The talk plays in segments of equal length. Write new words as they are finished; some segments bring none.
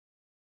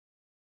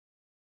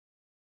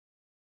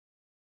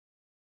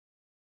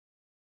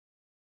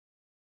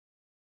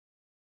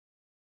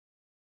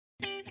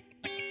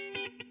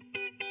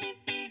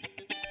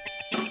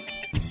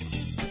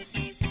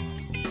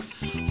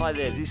Hi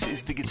there, this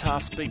is the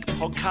Guitar Speak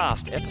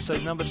podcast,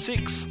 episode number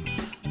 6.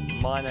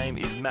 My name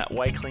is Matt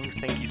Wakeling.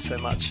 Thank you so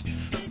much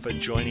for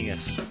joining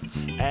us.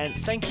 And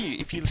thank you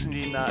if you listened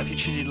in, if you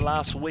tuned in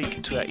last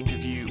week to our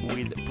interview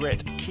with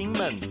Brett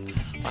Kingman.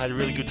 I had a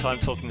really good time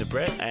talking to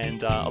Brett,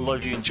 and a lot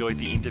of you enjoyed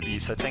the interview.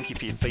 So thank you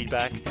for your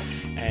feedback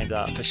and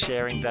for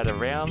sharing that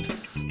around.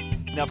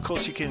 Now, of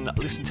course, you can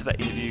listen to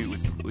that interview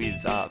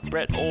with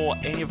Brett or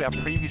any of our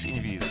previous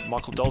interviews.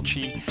 Michael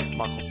Dolce,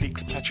 Michael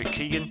Fix, Patrick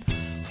Keegan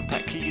from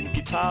Pat Keegan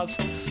Guitars.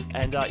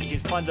 And you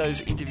can find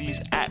those interviews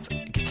at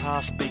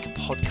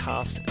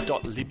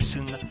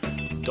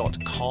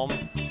guitarspeakpodcast.libsyn.com.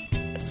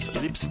 It's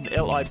Libsyn,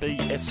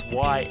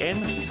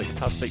 L-I-B-S-Y-N, so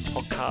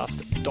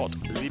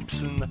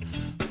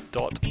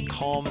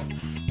guitarspeakpodcast.libsyn.com.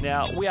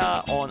 Now, we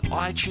are on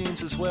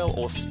iTunes as well,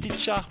 or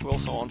Stitcher. We're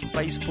also on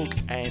Facebook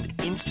and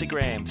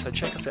Instagram, so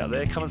check us out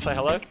there. Come and say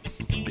hello,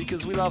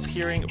 because we love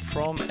hearing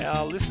from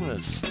our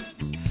listeners.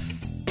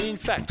 In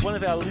fact, one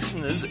of our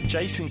listeners,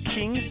 Jason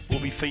King, will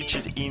be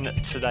featured in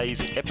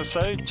today's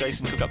episode.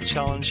 Jason took up the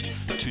challenge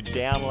to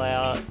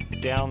download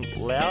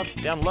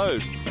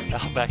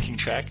our backing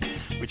track,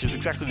 which is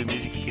exactly the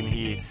music you can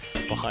hear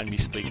behind me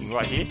speaking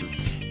right here.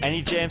 And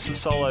he jammed some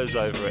solos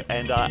over it.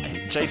 And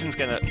Jason's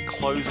going to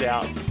close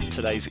out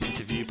today's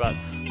interview, but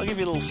I'll give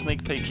you a little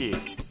sneak peek here.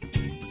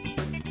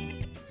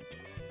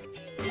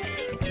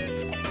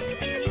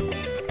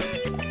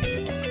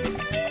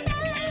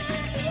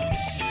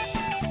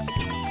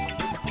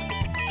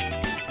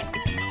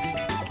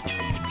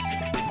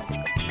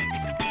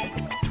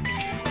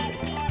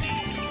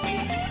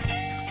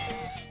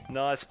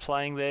 Nice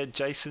playing there,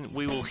 Jason.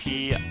 We will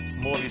hear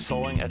more of your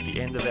soloing at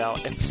the end of our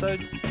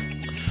episode.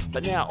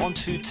 But now on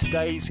to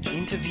today's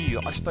interview.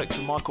 I spoke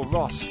to Michael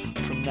Ross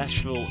from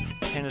Nashville,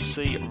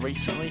 Tennessee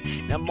recently.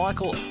 Now,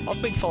 Michael,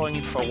 I've been following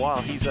him for a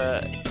while. He's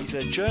a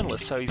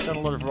journalist, so he's done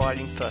a lot of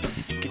writing for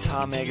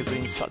guitar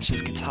magazines such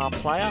as Guitar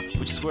Player,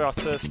 which is where I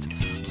first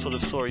sort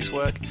of saw his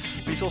work.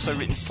 But he's also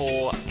written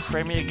for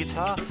Premier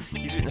Guitar.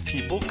 He's written a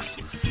few books,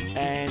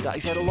 and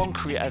he's had a long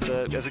career as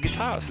a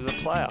guitarist, as a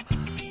player,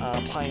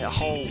 playing a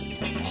whole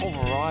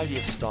variety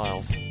of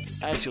styles,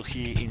 as you'll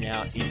hear in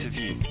our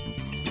interview.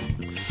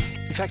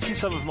 In fact, here's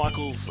some of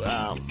Michael's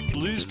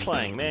blues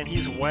playing. Man,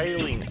 he's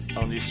wailing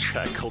on this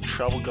track called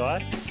Trouble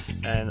Guy,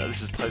 and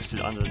this is posted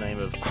under the name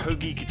of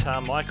Hoagie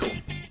Guitar Michael.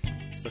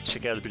 Let's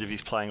check out a bit of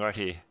his playing right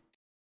here.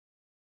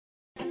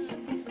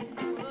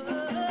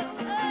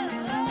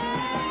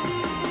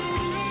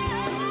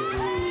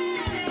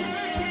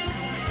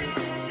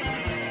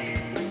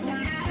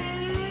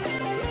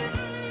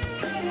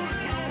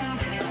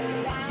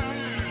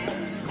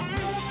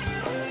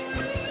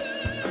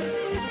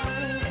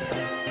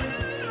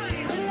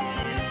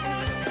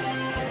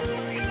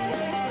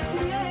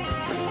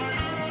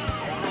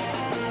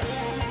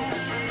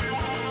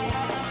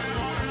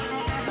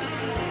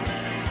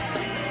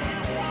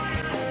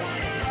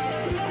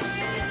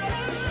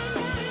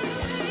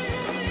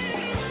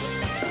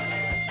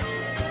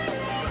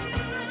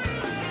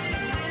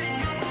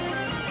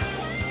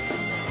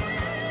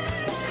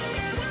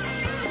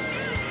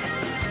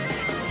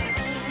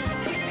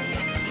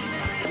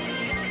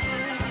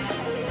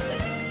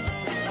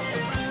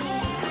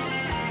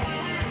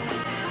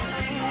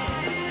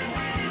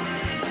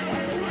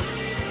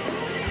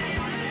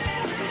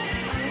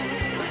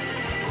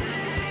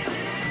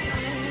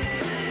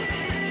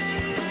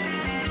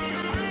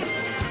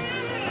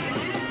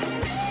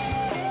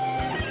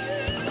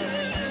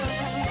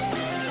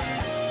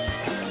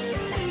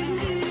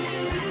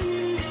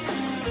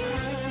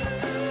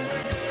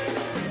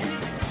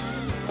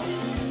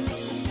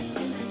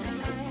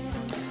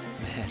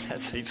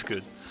 Heaps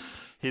good.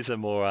 Here's a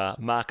more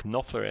Mark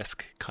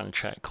Knopfler-esque kind of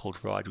track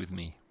called Ride With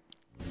Me.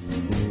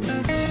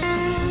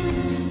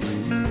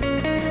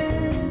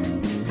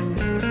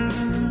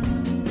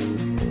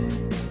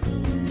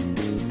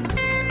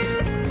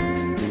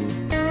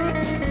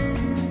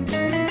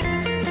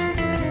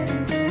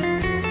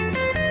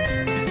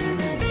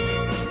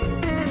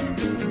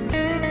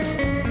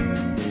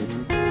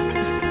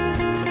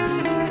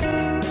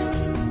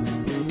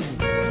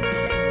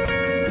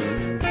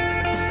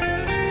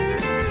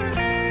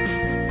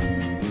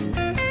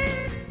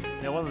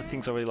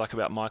 I really like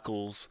about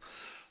Michael's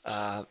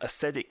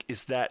aesthetic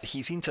is that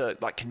he's into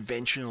like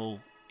conventional,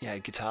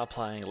 guitar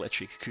playing,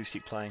 electric,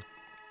 acoustic playing.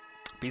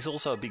 But he's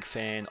also a big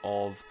fan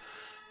of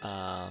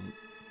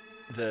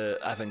the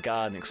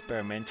avant-garde and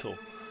experimental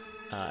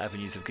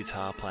avenues of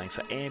guitar playing.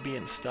 So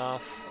ambient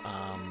stuff,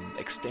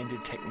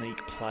 extended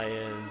technique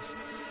players,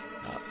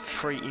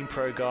 free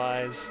impro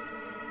guys,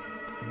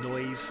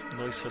 noise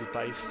sort of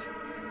bass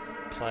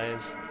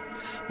players.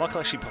 Michael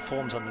actually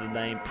performs under the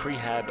name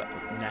Prehab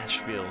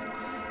Nashville,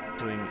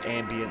 doing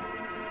ambient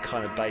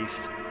kind of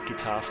based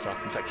guitar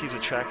stuff. In fact, here's a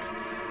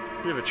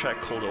bit of a track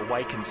called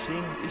Awake and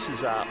Sing. This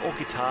is all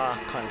guitar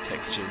kind of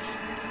textures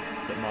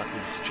that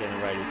Michael's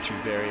generated through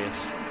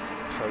various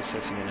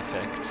processing and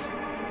effects.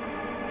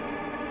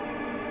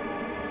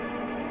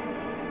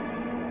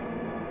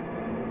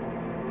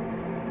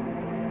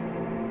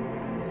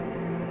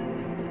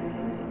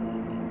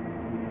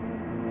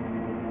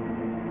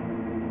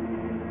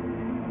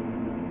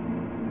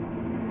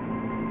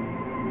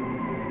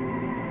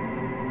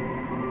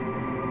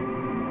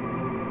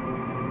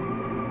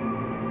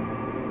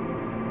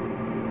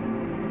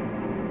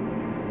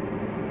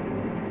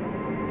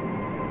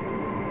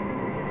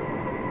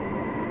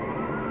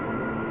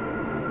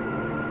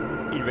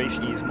 In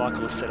recent years,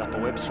 Michael has set up a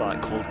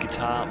website called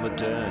Guitar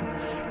Modern,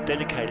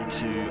 dedicated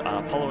to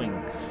following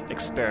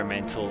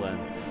experimental and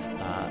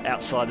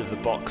outside of the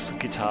box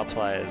guitar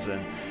players,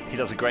 and he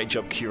does a great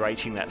job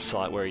curating that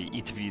site where he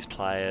interviews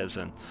players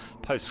and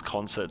posts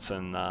concerts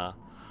and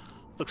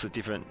looks at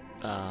different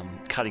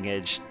cutting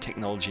edge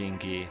technology and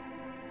gear.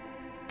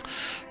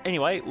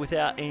 Anyway,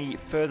 without any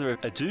further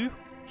ado,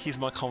 here's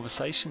my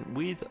conversation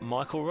with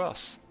Michael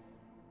Ross.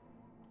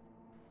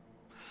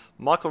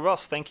 Michael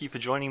Ross, thank you for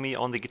joining me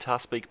on the Guitar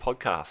Speak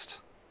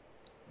podcast.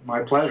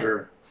 My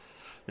pleasure.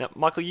 Now,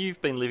 Michael,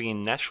 you've been living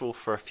in Nashville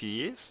for a few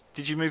years.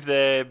 Did you move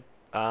there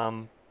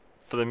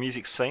for the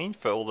music scene,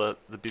 for all the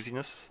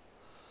busyness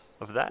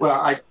of that?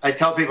 Well, I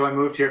tell people I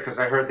moved here because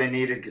I heard they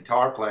needed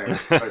guitar players,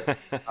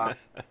 but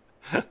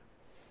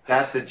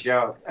that's a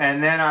joke.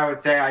 And then I would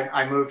say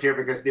I moved here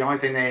because the only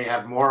thing they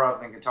have more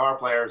of than guitar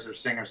players are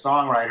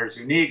singer-songwriters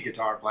who need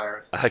guitar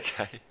players.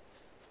 Okay.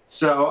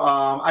 So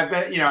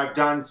I've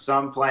done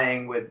some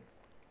playing with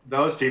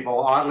those people.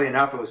 Oddly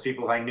enough, it was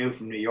people I knew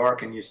from New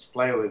York and used to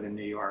play with in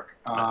New York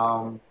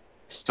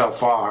so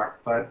far.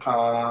 But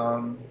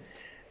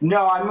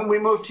no, I mean, we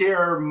moved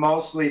here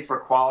mostly for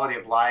quality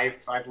of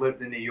life. I've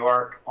lived in New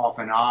York off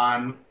and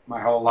on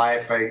my whole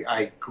life.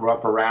 I grew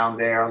up around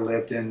there,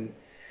 lived in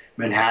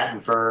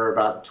Manhattan for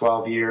about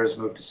 12 years,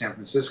 moved to San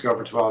Francisco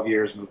for 12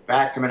 years, moved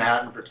back to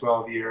Manhattan for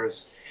 12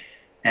 years.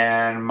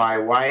 And my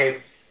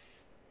wife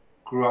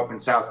grew up in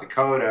South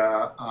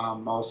Dakota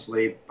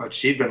mostly, but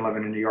she'd been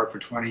living in New York for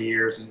 20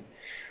 years, and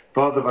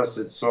both of us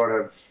had sort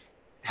of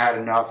had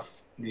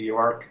enough New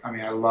York. I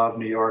mean, I love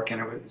New York,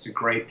 and it's a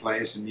great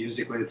place, and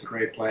musically it's a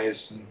great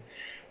place, and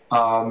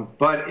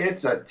but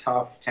it's a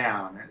tough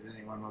town, as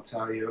anyone will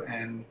tell you,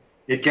 and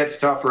it gets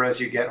tougher as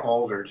you get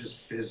older, just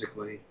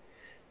physically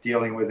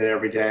dealing with it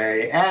every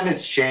day. And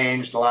it's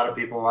changed. A lot of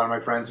my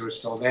friends who are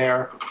still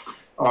there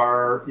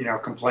are,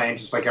 complain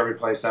just like every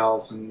place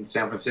else in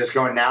San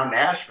Francisco and now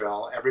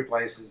Nashville. Every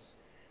place is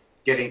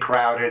getting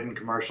crowded and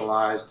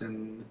commercialized,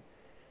 and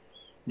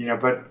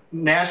but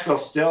Nashville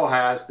still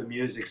has the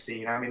music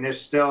scene. I mean,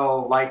 there's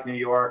still, like New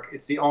York,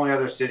 it's the only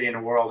other city in the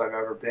world I've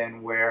ever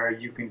been where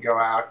you can go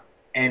out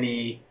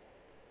any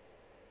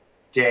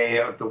day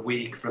of the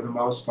week for the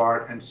most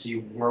part and see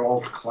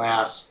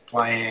world-class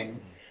playing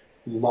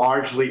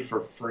largely for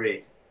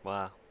free.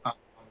 Wow.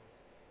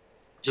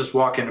 Just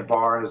walk into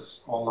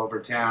bars all over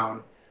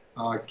town.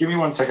 Give me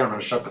 1 second. I'm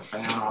going to shut the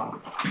fan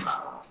on.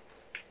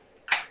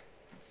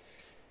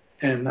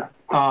 And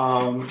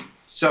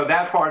so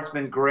that part's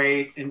been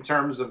great in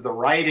terms of the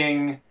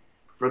writing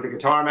for the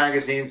guitar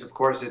magazines. Of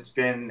course, it's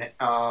been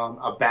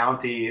a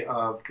bounty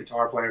of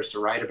guitar players to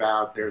write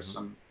about. There's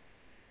some,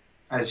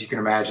 as you can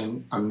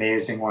imagine,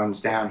 amazing ones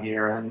down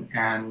here,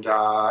 and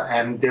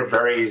they're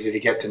very easy to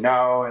get to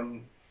know,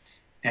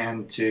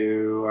 and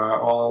to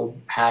all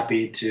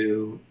happy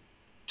to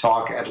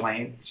talk at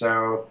length.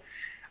 So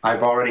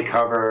I've already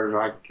covered,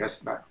 I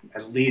guess,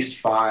 at least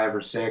 5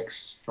 or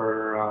 6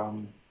 for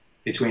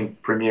between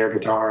Premier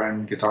Guitar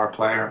and Guitar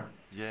Player.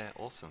 Yeah,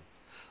 awesome.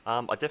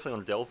 I definitely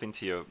want to delve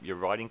into your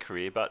writing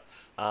career, but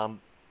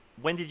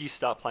when did you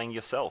start playing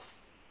yourself?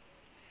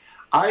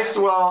 I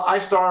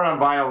started on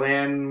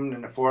violin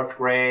in the 4th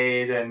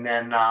grade, and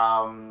then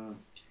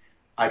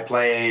I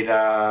played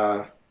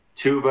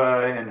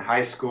tuba in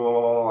high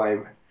school. I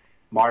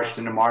marched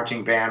in a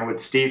marching band with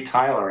Steve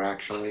Tyler,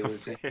 actually.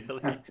 Was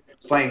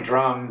playing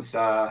drums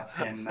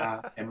in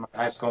my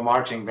high school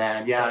marching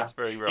band. Yeah, that's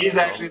very rough. He's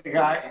actually the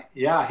guy.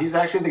 Yeah, he's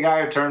actually the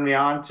guy who turned me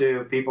on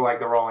to people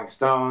like the Rolling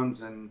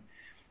Stones and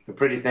the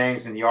Pretty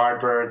Things and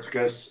Yardbirds,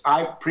 because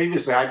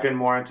I'd been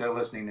more into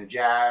listening to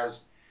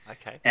jazz.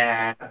 Okay.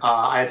 And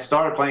I had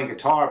started playing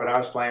guitar, but I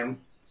was playing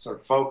sort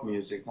of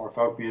more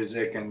folk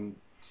music and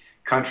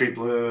country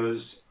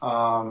blues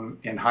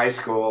in high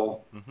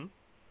school. Mm-hmm.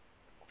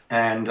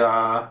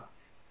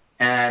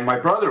 And my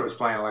brother was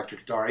playing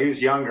electric guitar. He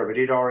was younger, but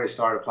he'd already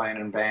started playing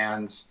in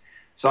bands.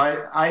 So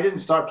I didn't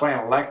start playing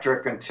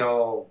electric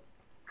until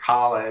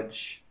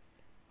college.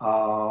 We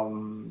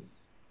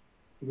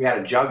had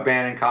a jug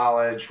band in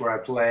college where I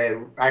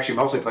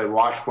mostly played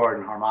washboard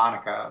and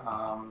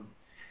harmonica.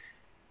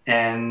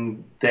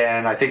 And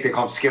then I think they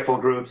call them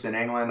skiffle groups in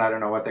England. I don't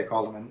know what they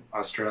called them in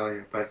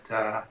Australia, but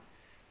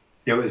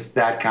it was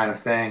that kind of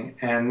thing.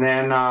 And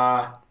then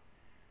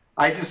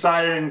I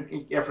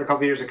decided after a couple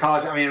of years of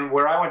college, I mean,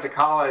 where I went to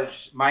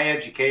college, my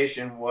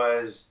education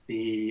was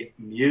the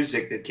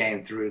music that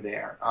came through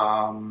there.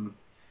 I mean,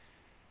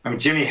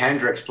 Jimi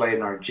Hendrix played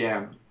in our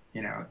gym,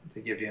 to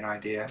give you an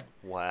idea.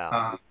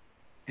 Wow.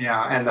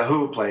 Yeah, and The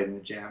Who played in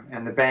the gym,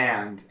 and the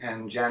band,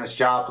 and Janis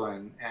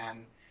Joplin,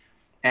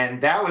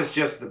 and that was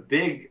just the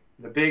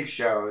big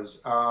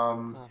shows. Oh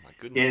my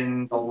goodness.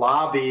 In the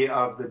lobby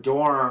of the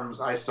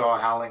dorms, I saw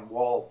Howlin'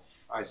 Wolf.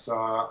 I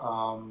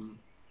saw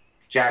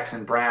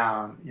Jackson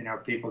Browne.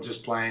 People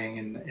just playing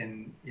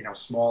in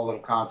small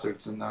little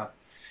concerts in the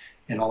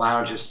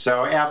lounges.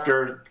 So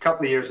after a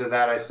couple of years of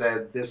that, I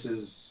said, this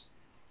is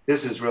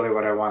really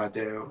what I want to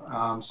do.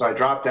 So I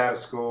dropped out of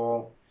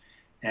school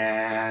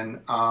and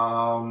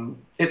and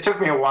it took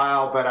me a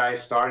while, but I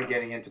started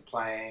getting into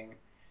playing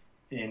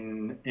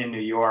in New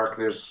York.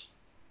 There's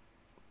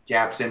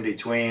gaps in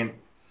between.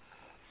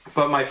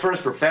 But my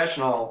first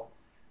professional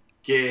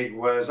gig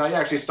was, I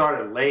actually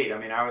started late. I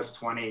mean, I was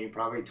 20,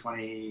 probably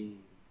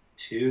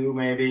 22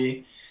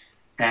 maybe,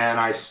 and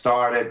I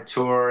started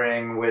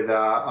touring with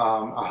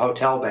a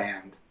hotel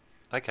band.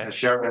 Okay.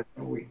 Sheridan,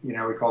 we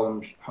call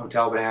them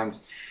hotel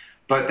bands.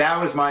 But that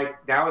was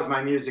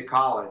my music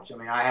college. I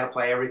mean, I had to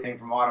play everything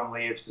from Autumn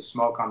Leaves to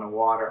Smoke on the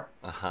Water,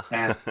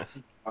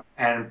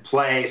 and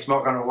play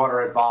Smoke on the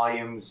Water at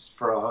volumes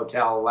for a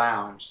hotel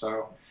lounge.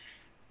 So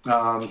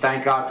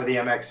thank God for the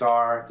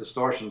MXR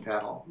distortion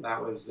pedal.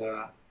 That was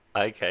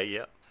Okay,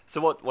 yeah.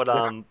 So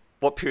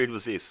what period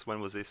was this? When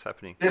was this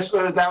happening? that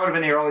would have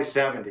been the early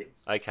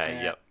 '70s. Okay,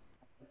 And yep.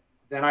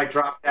 then I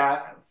dropped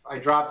out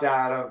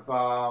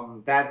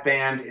of that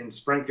band in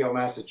Springfield,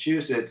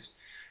 Massachusetts,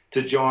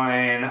 to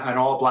join an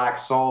all-black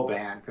soul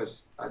band,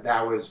 because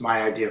that was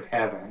my idea of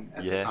heaven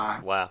at the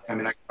time. Wow. I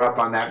mean, I grew up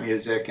on that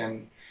music,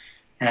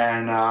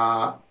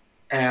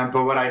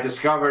 but what I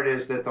discovered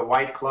is that the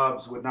white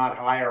clubs would not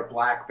hire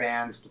black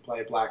bands to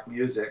play black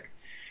music.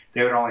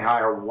 They would only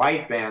hire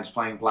white bands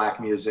playing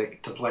black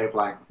music to play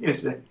black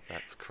music.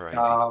 That's crazy.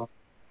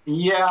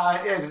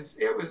 Yeah,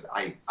 it was.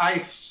 I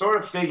sort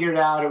of figured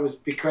out it was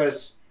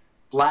because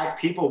black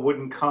people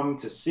wouldn't come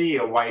to see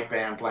a white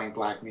band playing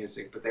black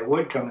music, but they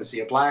would come to see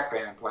a black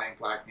band playing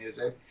black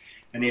music.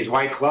 And these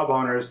white club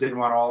owners didn't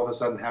want to all of a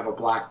sudden have a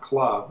black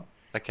club.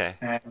 Okay.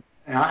 And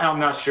I'm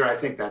not sure. I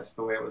think that's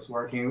the way it was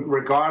working.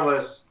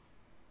 Regardless,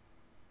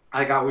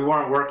 we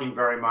weren't working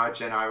very much,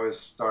 and I was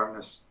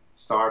starting to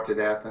starve to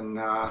death. And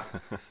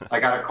I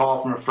got a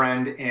call from a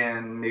friend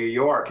in New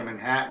York, in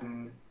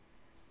Manhattan,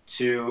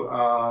 to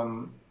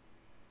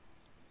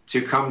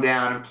come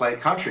down and play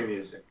country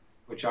music,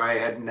 which I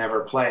had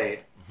never played.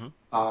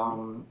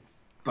 Mm-hmm.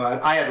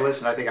 But I had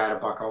listened. I think I had a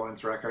Buck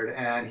Owens record,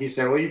 and he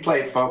said, "Well, you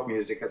played folk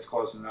music. That's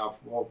close enough.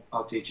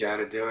 I'll teach you how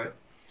to do it."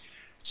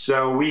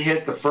 So we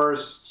hit the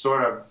first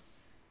sort of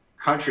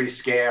country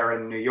scare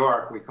in New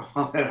York. We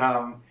call it.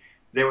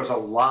 There was a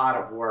lot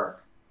of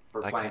work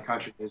for playing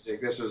country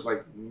music. This was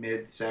like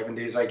mid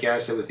 '70s, I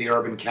guess. It was the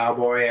urban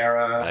cowboy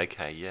era.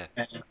 Okay, yeah.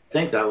 And I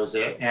think that was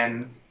it.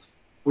 And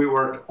we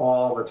worked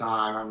all the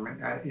time. I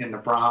mean, in the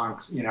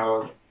Bronx,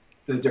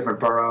 the different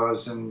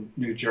boroughs in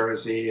New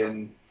Jersey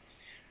and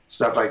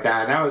stuff like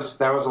that. And that was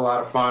a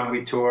lot of fun.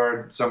 We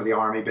toured some of the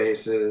army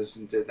bases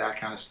and did that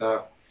kind of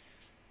stuff.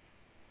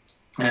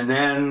 And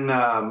then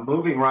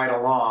moving right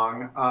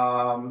along,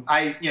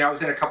 I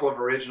was in a couple of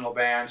original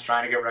bands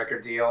trying to get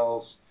record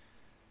deals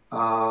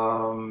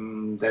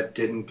that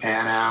didn't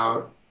pan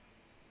out.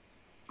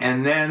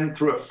 And then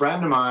through a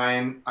friend of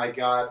mine, I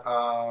got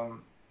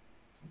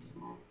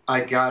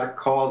a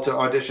call to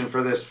audition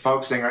for this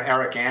folk singer,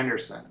 Eric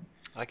Anderson.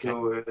 Okay.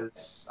 Who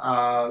is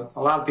a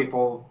lot of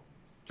people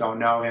don't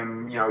know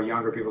him,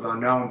 younger people don't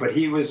know him, but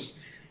he was,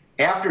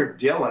 after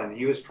Dylan,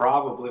 he was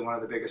probably one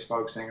of the biggest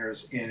folk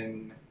singers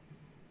in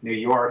New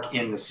York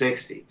in the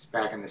 60s,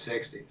 back in the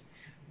 60s.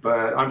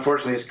 But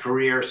unfortunately, his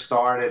career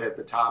started at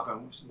the top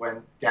and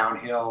went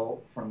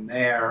downhill from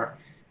there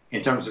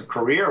in terms of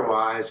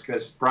career-wise,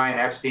 because Brian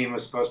Epstein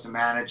was supposed to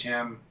manage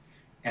him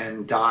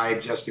and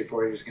died just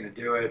before he was going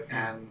to do it.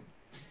 And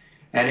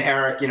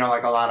Eric,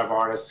 like a lot of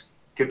artists,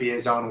 could be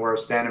his own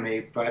worst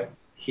enemy, but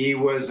he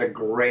was a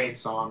great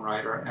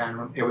songwriter,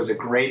 and it was a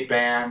great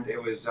band.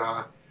 It was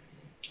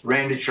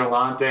Randy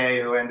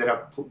Trelante, who ended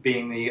up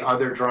being the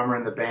other drummer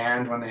in the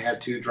band when they had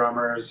two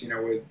drummers,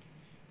 with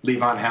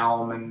Levon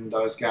Helm and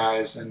those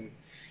guys, and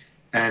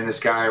this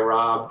guy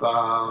Rob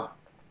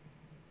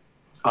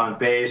on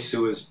bass,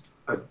 who was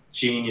a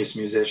genius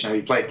musician.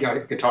 He played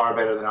guitar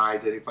better than I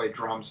did. He played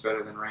drums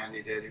better than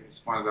Randy did. He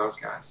was one of those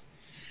guys.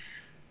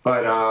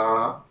 But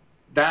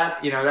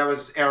that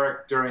was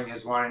Eric during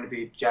his wanting to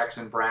be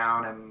Jackson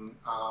Browne and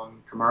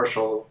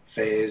commercial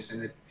phase,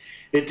 and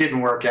it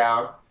didn't work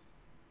out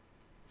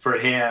for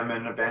him,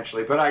 and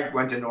eventually. But I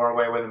went to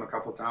Norway with him a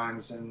couple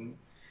times, and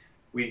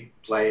we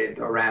played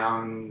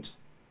around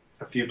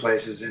a few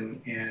places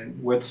in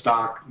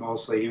Woodstock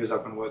mostly. He was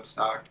up in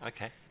Woodstock.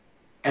 Okay.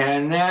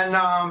 And then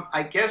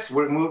I guess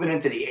we're moving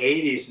into the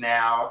 80s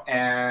now,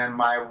 and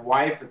my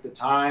wife at the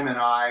time and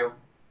I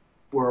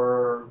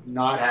were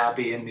not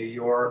happy in New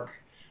York.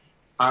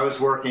 I was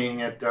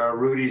working at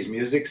Rudy's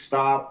Music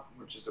Stop,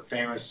 which is a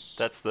famous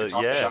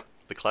shop.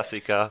 The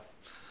classic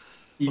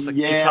was it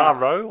Guitar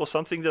Row or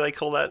something? Do they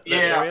call that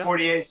area?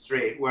 48th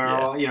Street, where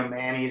all,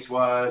 Manny's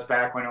was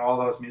back when all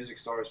those music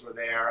stores were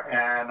there,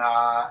 and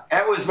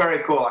it was very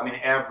cool. I mean,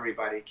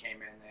 everybody came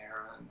in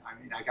there,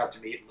 and I got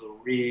to meet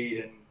Lou Reed,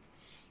 and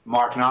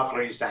Mark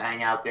Knopfler used to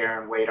hang out there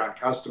and wait on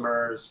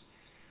customers.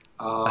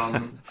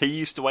 He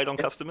used to wait on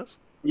customers?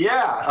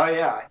 Yeah, oh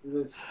yeah. He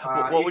was,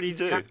 what would he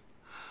do?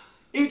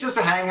 He just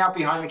hang out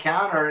behind the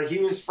counter. He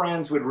was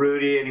friends with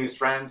Rudy, and he was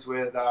friends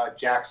with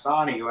Jack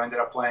Sonney, who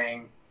ended up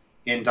playing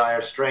in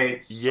Dire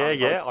Straits.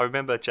 Yeah. I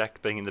remember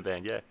Jack being in the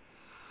band, yeah.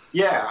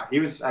 Yeah, he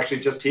was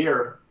actually just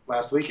here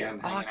last weekend.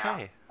 Oh,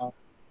 okay.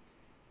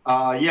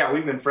 Yeah,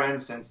 we've been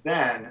friends since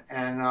then,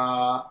 and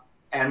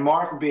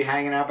Mark would be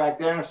hanging out back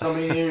there, and if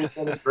somebody needed a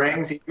set of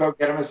strings, he'd go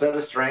get him a set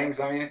of strings.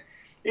 I mean,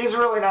 he's a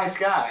really nice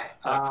guy.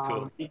 That's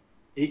cool.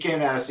 He came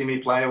down to see me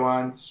play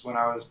once when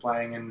I was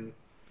playing, and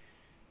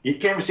he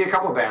came to see a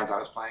couple of bands I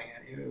was playing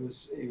in.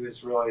 He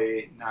was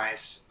really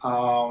nice.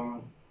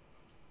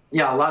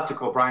 Yeah, lots of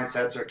cool. Brian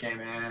Setzer came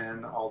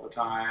in all the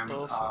time.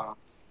 Awesome.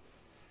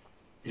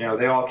 They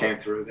all came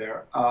through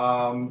there.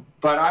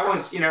 But I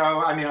was,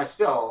 I mean, I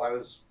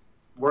was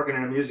working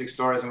in a music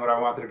store isn't what I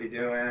wanted to be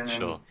doing. And,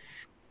 Sure.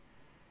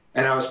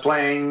 and I was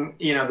playing,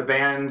 the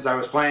bands I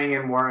was playing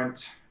in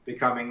weren't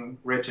becoming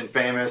rich and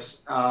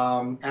famous.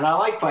 And I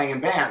like playing in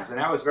bands, and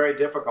that was very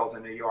difficult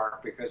in New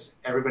York because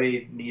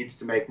everybody needs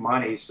to make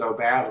money so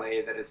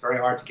badly that it's very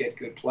hard to get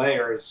good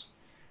players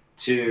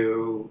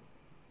to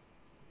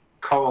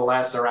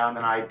coalesce around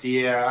an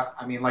idea.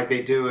 I mean, like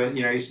they do,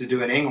 used to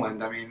do in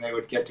England. I mean, they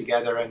would get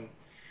together and,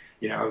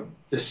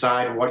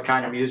 decide what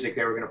kind of music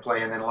they were going to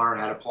play and then learn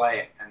how to play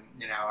it. And,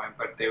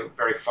 but they were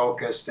very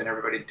focused and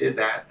everybody did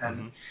that.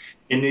 And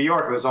in New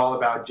York, it was all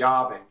about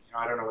jobbing.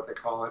 I don't know what they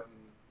call it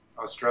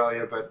in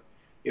Australia, but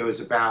it was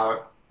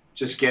about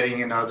just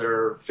getting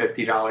another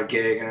 $50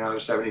 gig and another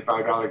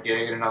 $75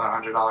 gig and another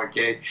 $100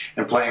 gig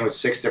and playing with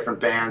 6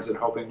 different bands and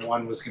hoping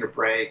one was going to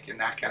break and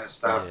that kind of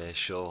stuff. Yeah,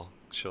 sure.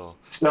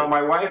 So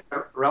my wife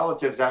had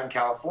relatives out in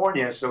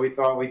California, so we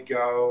thought we'd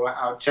go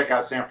out, check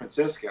out San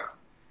Francisco.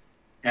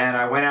 And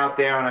I went out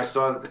there and I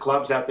saw that the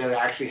clubs out there that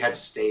actually had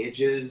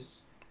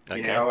stages.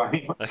 Okay. I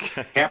mean,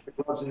 half the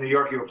clubs in New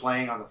York you were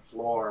playing on the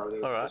floor.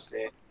 There was no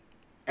stage.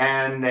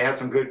 And they had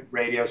some good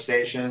radio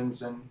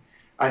stations, and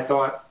I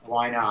thought,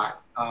 why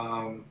not?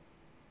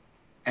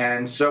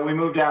 And so we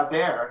moved out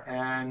there,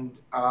 and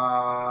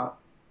that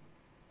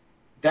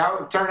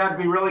turned out to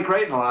be really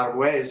great in a lot of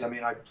ways. I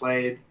mean, I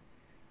played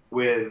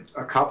with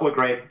a couple of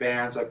great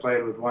bands. I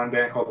played with one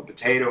band called the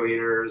Potato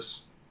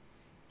Eaters.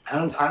 I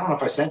don't know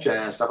if I sent you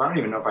that stuff. I don't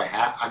even know if I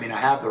have. I mean, I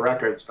have the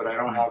records, but I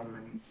don't have them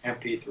in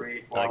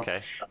MP3 form.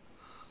 Okay.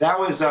 That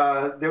was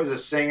there was a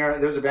singer.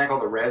 There was a band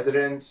called the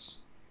Residents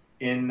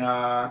in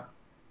San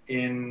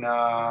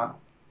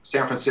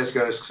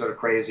Francisco. This sort of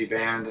crazy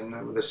band,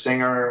 and the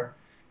singer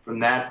from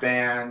that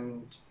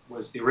band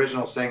was the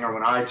original singer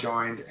when I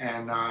joined,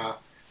 and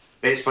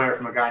bass player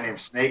from a guy named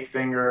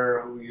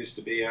Snakefinger, who used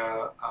to be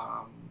a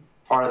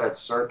part of that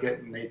circuit,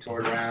 and they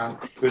toured around.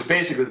 It was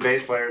basically the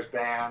bass player's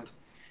band,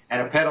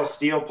 and a pedal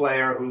steel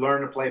player who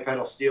learned to play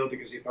pedal steel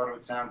because he thought it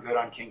would sound good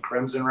on King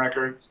Crimson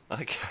records.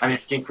 Okay. I mean,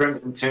 King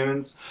Crimson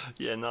tunes.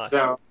 Yeah, nice.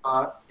 So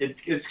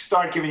it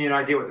started giving you an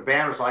idea what the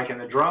band was like, and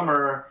the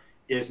drummer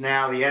is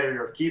now the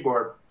editor of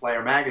Keyboard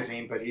Player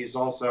magazine, but he's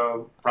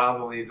also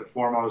probably the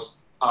foremost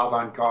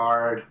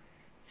avant-garde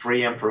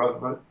free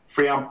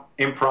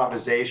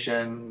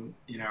improvisation,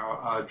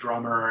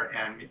 drummer,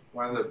 and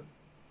one of the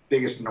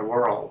biggest in the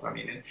world. I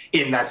mean,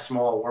 in that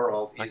small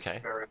world, he's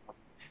very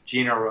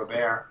Gino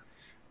Robert.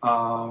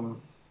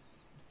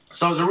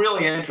 So it was a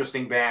really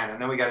interesting band,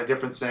 and then we got a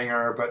different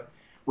singer, but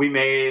we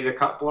made a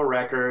couple of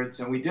records,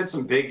 and we did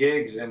some big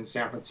gigs in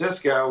San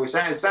Francisco. It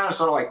sounded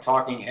sort of like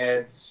Talking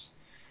Heads,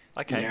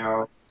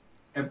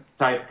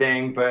 type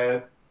thing,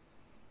 but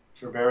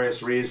for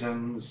various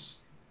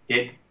reasons,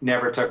 it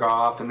never took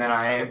off. And then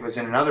I was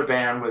in another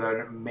band with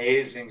an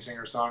amazing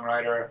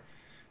singer-songwriter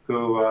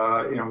who,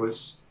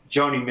 was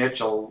Joni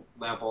Mitchell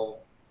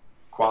level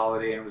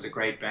quality, and it was a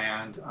great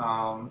band.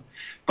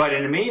 But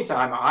in the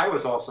meantime, I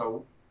was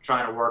also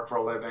trying to work for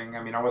a living.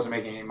 I mean, I wasn't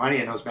making any money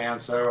in those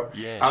bands, so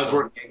I was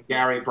working at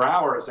Gary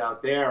Brower's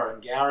out there,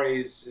 and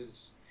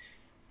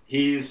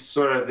he's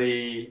sort of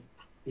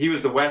he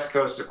was the West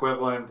Coast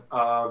equivalent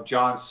of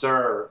John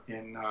Suhr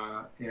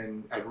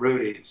at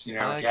Rudy's.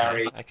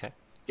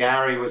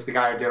 Gary was the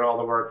guy who did all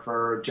the work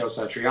for Joe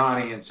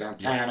Satriani and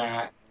Santana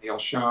and Neil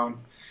Schon.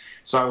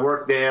 So I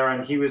worked there,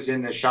 and he was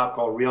in this shop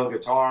called Real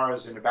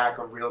Guitars, in the back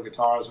of Real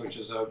Guitars, which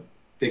is a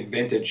big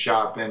vintage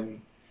shop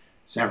in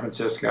San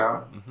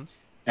Francisco. Mm-hmm.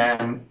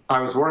 And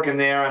I was working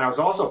there, and I was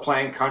also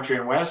playing country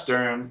and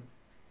western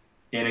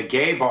in a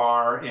gay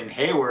bar in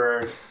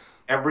Hayward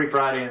every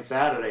Friday and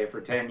Saturday for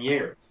 10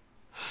 years,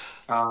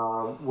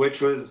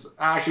 which was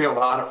actually a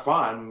lot of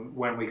fun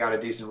when we got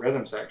a decent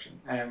rhythm section.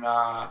 And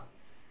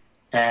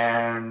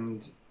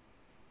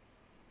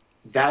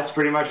that's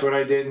pretty much what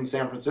I did in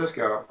San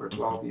Francisco for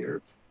 12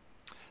 years.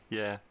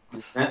 Yeah.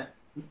 Then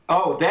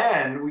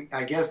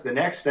I guess the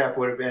next step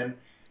would have been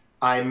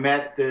I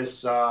met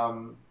this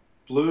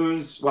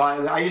blues.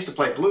 Well, I used to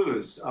play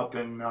blues up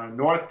in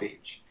North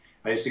Beach.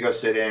 I used to go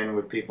sit in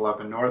with people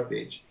up in North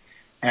Beach.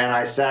 And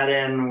I sat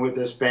in with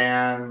this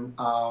band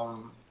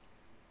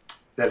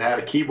that had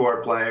a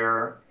keyboard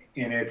player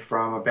in it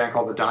from a band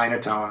called the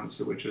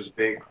Dynatones, which was a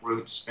big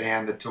roots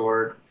band that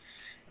toured.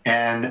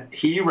 And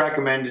he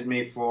recommended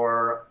me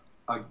for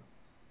a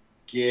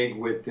gig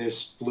with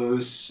this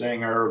blues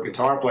singer,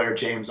 guitar player,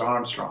 James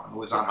Armstrong, who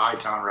was on High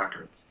Tone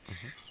Records.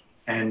 Mm-hmm.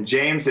 And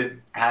James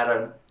had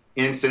an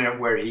incident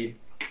where he'd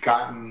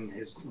gotten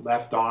his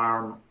left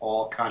arm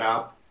all cut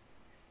up.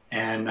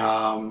 And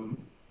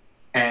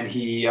and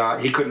he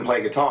couldn't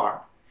play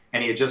guitar,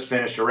 and he had just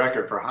finished a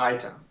record for High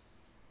Tone.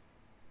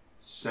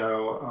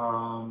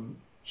 So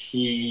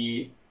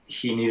he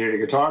needed a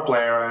guitar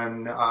player,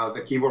 and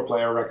the keyboard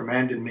player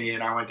recommended me,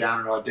 and I went down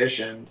and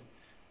auditioned,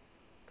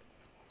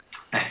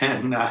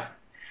 and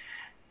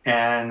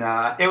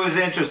it was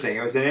interesting.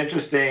 It was an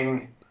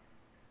interesting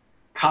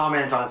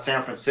comment on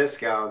San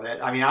Francisco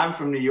that, I mean, I'm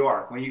from New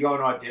York. When you go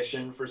and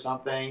audition for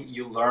something,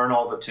 you learn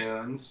all the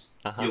tunes,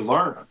 you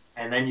learn them,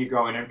 and then you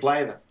go in and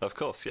play them. Of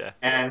course, yeah.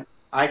 And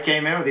I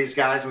came in with these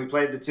guys and we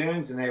played the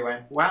tunes, and they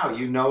went, "Wow,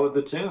 you know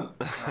the tunes."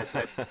 And I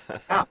said,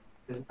 "Yeah,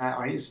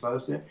 aren't you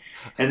supposed to?"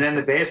 And then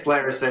the bass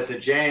player said to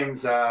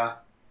James,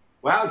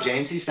 "Wow,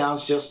 James, he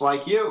sounds just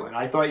like you, and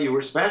I thought you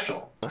were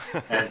special."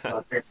 And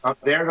so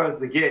there goes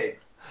the gig.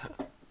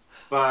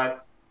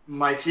 But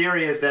my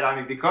theory is that, I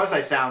mean, because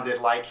I sounded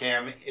like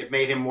him, it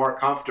made him more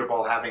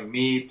comfortable having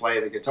me play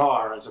the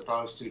guitar as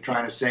opposed to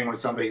trying to sing with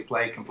somebody who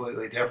played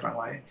completely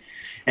differently.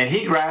 And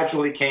he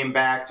gradually came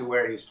back to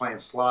where he was playing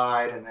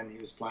slide, and then he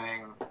was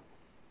playing,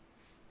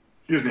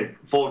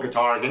 full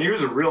guitar. And he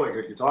was a really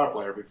good guitar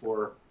player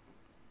before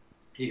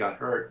he got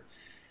hurt.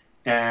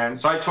 And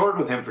so I toured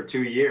with him for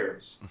 2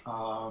 years,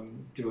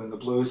 doing the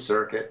blues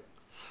circuit.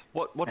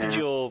 What did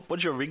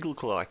your rig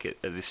look like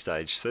at this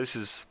stage? So this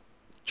is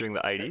during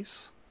the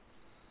 80s?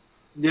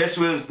 This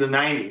was the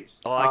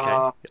 90s. Oh,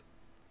 okay.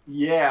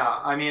 Yeah,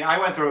 I mean,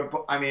 I've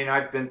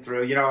been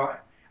through,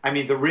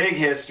 the rig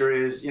history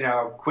is,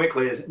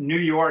 quickly is New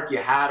York, you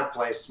had to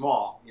play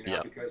small,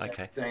 because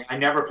I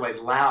never played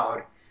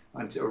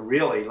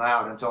really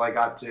loud until I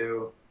got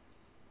to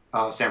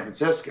San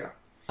Francisco.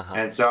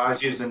 And so I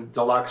was using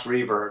deluxe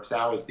reverbs.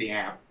 That was the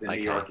amp, the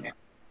New York amp.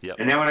 Yep.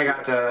 And then when I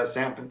got to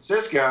San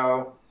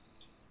Francisco,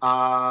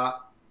 I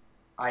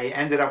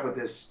ended up with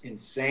this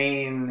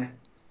insane,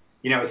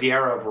 it was the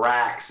era of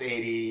racks,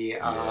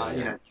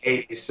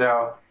 80s.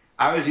 So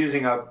I was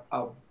using a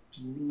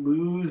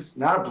blues,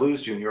 not a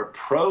blues junior, a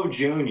pro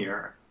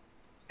junior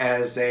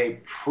as a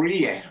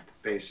preamp,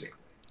 basically.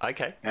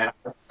 Okay. And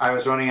I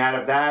was running out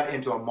of that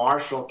into a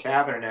Marshall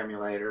cabinet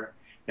emulator,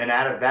 then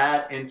out of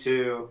that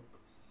into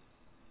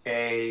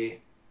a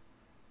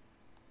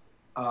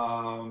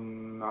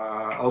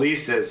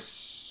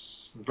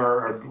Alesis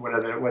verb,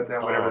 whatever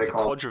they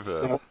call it.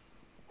 Quadriverb.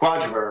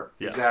 Quadriverb,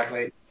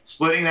 exactly.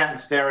 Splitting that in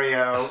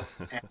stereo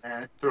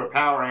and through a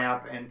power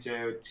amp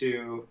into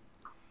two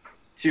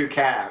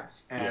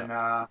cabs, and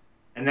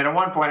then at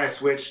one point I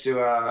switched to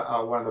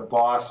one of the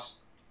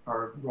Boss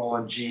or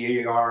Roland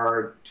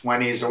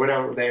GR20s or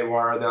whatever they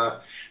were,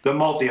 the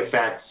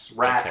multi-effects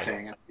rack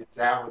thing, and I used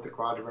that with the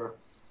Quadriverb.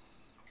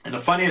 And the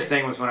funniest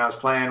thing was when I was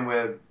playing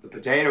with the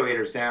Potato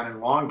Eaters down in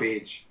Long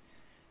Beach,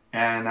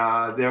 and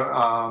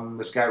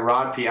this guy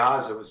Rod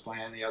Piazza was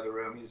playing in the other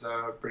room. He's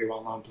a pretty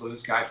well-known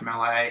blues guy from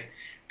LA,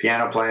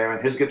 piano player,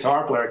 and his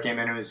guitar player came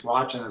in and was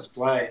watching us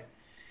play.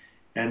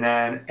 And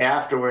then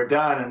after we're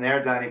done and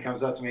they're done, he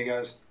comes up to me and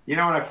goes, "When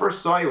I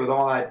first saw you with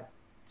all that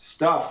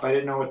stuff, I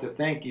didn't know what to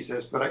think." He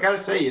says, "But I got to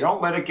say, you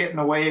don't let it get in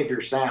the way of your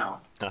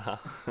sound."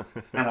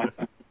 And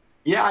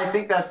I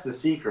think that's the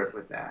secret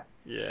with that.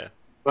 Yeah.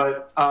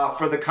 But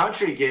for the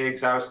country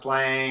gigs, I went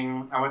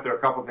through a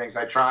couple of things.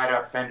 I tried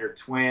a Fender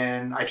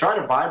Twin. I tried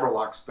a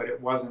Vibrolux, but it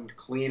wasn't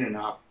clean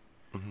enough,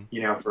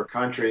 for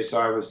country. So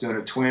I was doing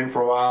a Twin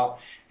for a while,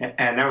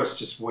 and that was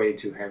just way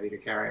too heavy to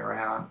carry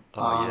around.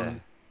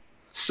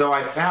 So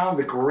I found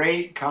the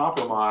great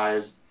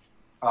compromise,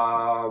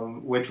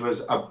 which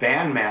was a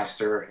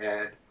Bandmaster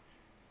head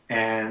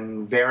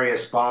and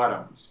various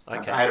bottoms.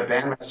 Okay. I had a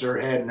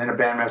Bandmaster head and then a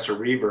Bandmaster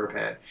reverb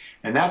head.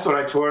 And that's what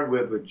I toured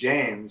with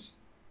James,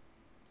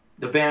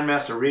 the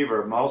Bandmaster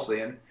reverb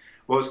mostly. And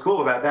what was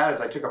cool about that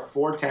is I took a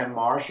 410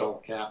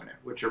 Marshall cabinet,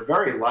 which are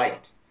very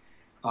light,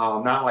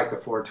 not like the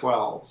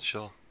 412s.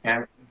 Sure.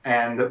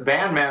 And the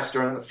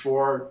Bandmaster and the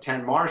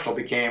 410 Marshall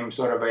became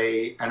sort of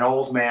an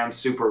old man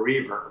super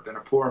reverb and a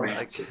poor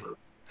man super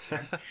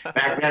reverb.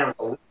 Back then it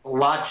was a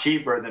lot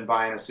cheaper than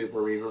buying a super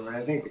reverb, and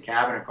I think the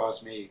cabinet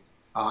cost me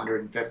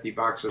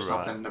 $150 or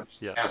something. The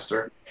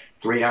Master,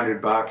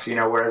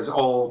 $300. Whereas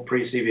old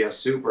pre-CBS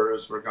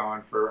Supers were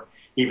going for,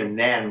 even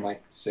then,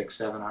 like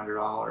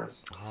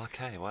 $600-700.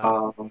 Okay,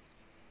 wow.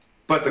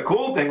 But the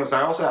cool thing was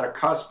I also had a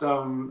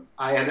custom.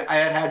 I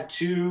had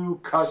two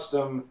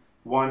custom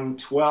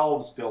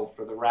 112s built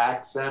for the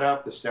rack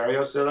setup, the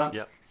stereo setup.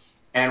 Yep.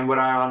 And when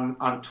I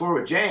on tour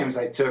with James,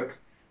 I took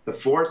the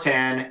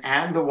 410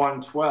 and the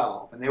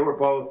 112, and they were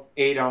both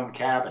 8-ohm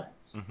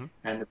cabinets.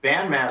 And the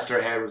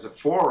Bandmaster head was a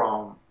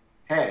 4-ohm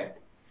head,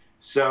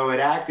 so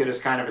it acted as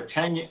kind of an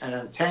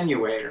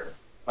attenuator.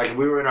 Like if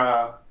we were in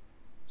a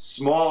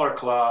smaller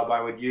club,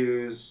 I would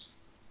use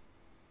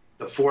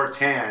the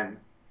 410,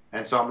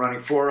 and so I'm running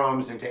 4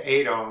 ohms into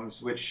 8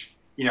 ohms, which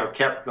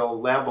kept the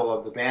level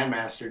of the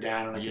Bandmaster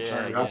down, and I could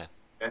turn it up.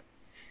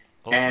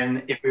 Awesome.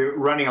 And if we were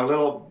running a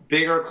little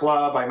bigger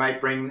club, I might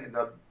bring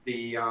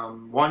the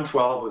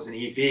 112 was an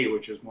EV,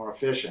 which was more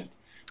efficient,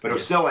 but it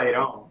was still 8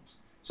 ohms,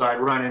 so I'd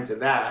run into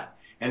that.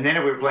 And then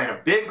if we were playing a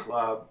big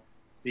club,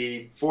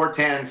 the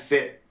 410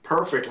 fit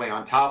perfectly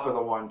on top of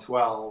the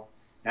 112,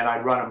 and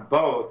I'd run them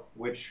both,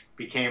 which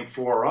became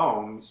 4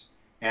 ohms,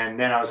 and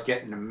then I was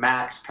getting the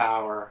max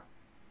power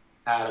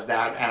out of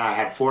that, and I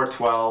had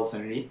 412s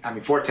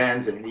and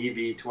 410s and an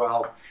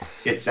EV12.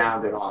 It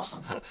sounded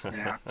awesome. You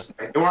know?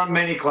 There weren't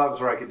many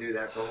clubs where I could do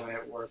that, but when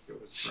it worked, it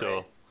was great.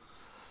 Sure.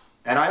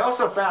 And I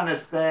also found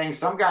this thing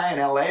some guy in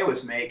LA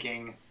was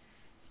making.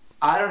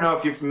 I don't know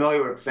if you're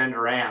familiar with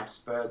Fender amps,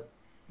 but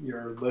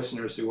your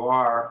listeners who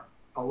are,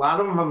 a lot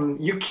of them,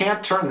 you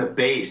can't turn the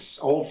bass,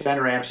 old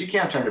Fender amps, you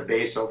can't turn the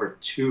bass over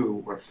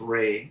 2 or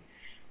 3,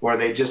 or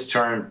they just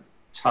turn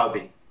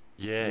tubby.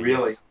 Yeah.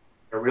 Really, yes.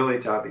 they're really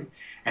tubby.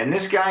 And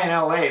this guy in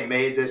LA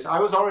made this. I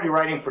was already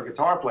writing for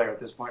Guitar Player at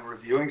this point,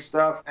 reviewing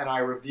stuff, and I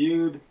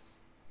reviewed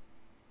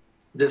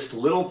this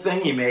little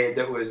thing he made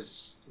that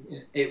was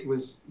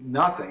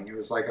nothing. It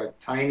was like a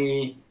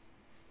tiny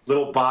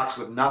little box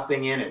with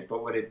nothing in it.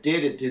 But what it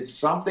did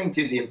something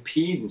to the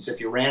impedance.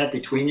 If you ran it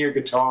between your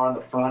guitar and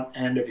the front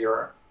end of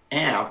your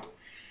amp,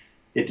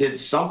 it did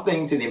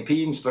something to the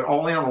impedance, but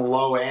only on the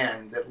low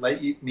end, that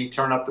let me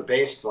turn up the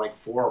bass to like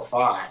 4 or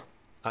 5.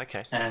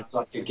 Okay. And so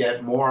I could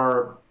get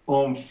more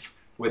oomph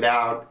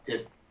without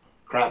it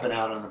crapping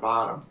out on the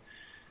bottom.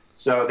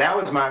 So that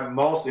was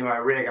mostly my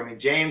rig. I mean,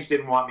 James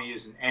didn't want me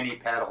using any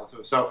pedals. It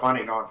was so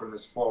funny going from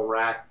this full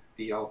rack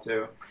deal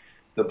to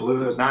the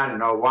Blues. Not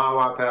no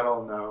wah-wah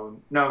pedal,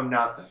 no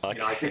nothing. Okay. You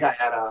know, I think I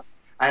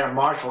had a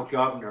Marshall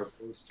Governor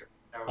booster.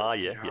 That was,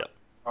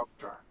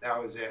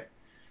 that was it.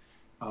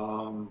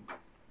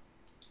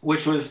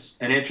 Which was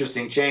an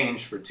interesting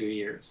change for 2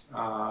 years.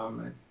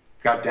 It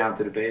got down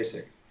to the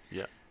basics.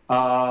 Yeah.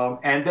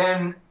 And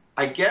then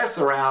I guess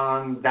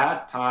around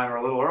that time or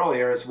a little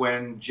earlier is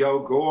when Joe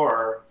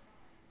Gore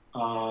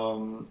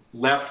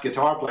left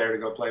Guitar Player to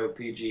go play with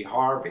PG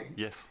Harvey.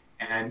 Yes.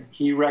 And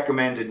he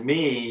recommended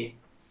me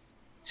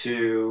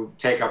to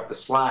take up the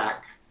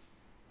slack.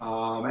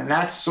 And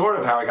that's sort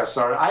of how I got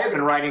started. I had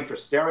been writing for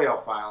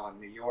Stereophile in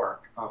New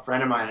York. A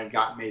friend of mine had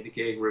gotten me the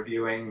gig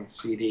reviewing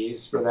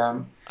CDs for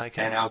them and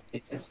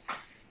LPs.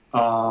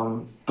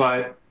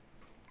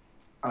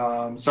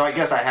 So I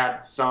guess I had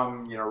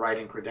some,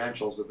 writing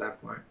credentials at that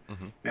point.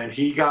 Mm-hmm. And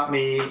he got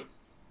me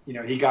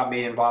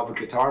involved with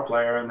Guitar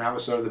Player, and that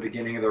was sort of the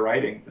beginning of the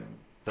writing thing.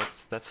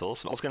 That's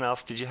awesome. I was going to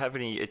ask, did you have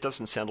any? It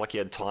doesn't sound like you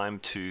had time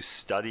to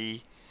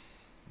study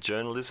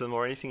journalism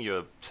or anything.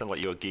 You sound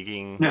like you were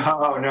gigging. No.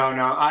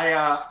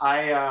 I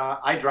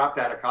dropped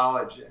out of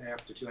college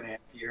after 2.5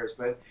 years.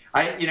 But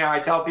I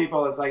tell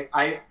people it's like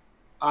I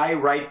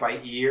write by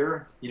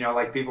ear.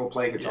 Like people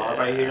play guitar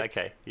by ear.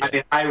 Okay. Yeah. I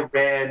mean,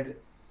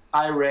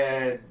 I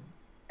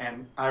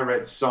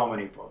read so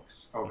many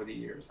books over the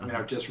years. I mean,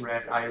 I've just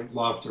read. I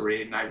love to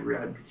read, and I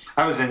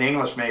was an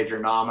English major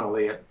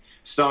nominally at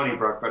Stony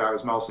Brook, but I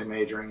was mostly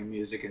majoring in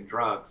music and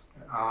drugs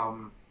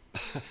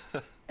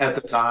at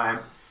the time.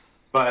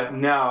 But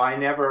no, I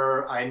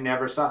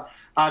never saw.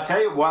 I'll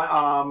tell you what.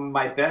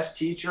 My best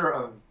teacher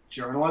of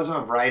journalism,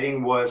 of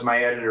writing, was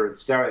my editor at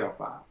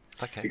Stereophile.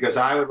 Okay. Because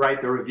I would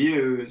write the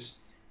reviews,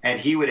 and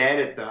he would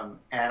edit them,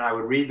 and I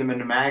would read them in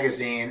the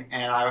magazine,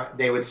 and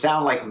they would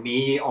sound like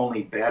me,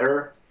 only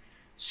better.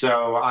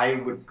 So I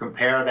would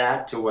compare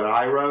that to what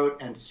I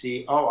wrote and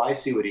see, oh, I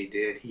see what he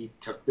did. He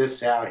took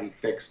this out, he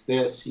fixed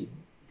this, he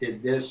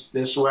did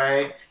this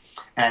way.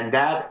 And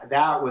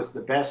that was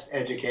the best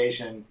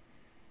education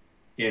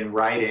in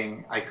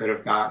writing I could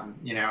have gotten,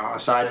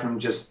 aside from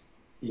just,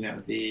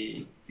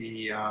 the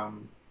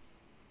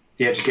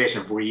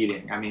education of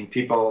reading. I mean,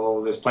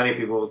 there's plenty of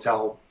people who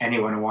tell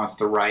anyone who wants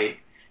to write,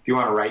 if you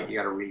want to write, you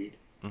got to read.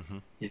 Mm-hmm.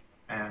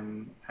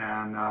 And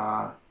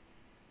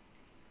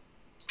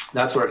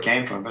that's where it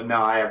came from. But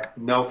no, I have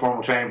no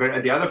formal training.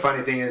 But the other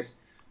funny thing is,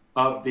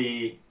 of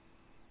the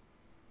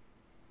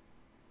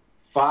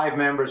 5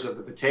 members of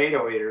the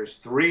Potato Eaters,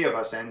 3 of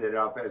us ended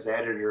up as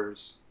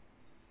editors.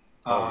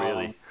 Oh,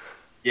 really?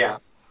 Yeah.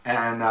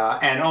 And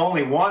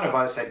only one of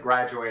us had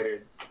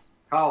graduated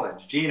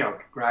college. Gino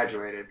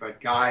graduated,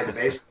 but Guy, the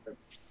bass player,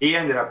 he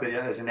ended up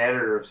as an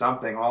editor of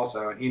something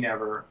also, and he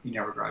never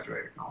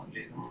graduated college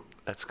either.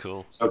 That's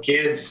cool. So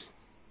kids,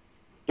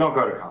 don't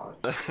go to college.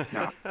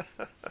 No.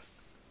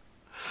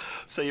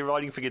 So you're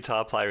writing for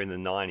Guitar Player in the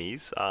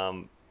 90s.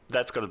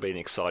 That's got to be an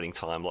exciting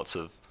time. Lots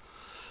of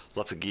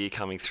gear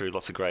coming through.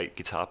 Lots of great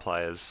guitar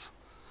players.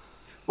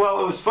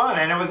 Well, it was fun,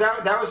 and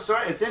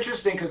it's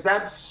interesting because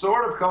that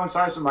sort of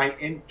coincides with my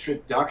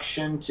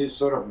introduction to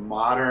sort of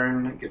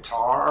modern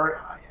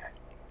guitar.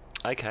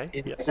 Okay.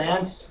 In a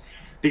sense,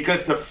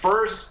 because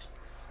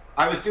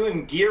I was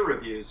doing gear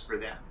reviews for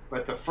them,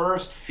 but the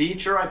first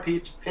feature I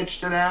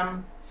pitched to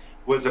them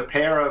was a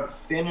pair of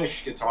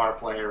Finnish guitar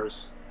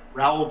players,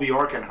 Raoul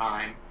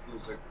Bjorkenheim,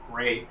 who's a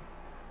great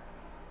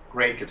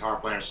guitar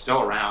player,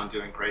 still around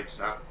doing great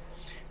stuff,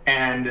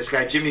 and this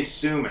guy Jimmy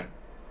Suman,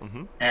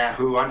 mm-hmm.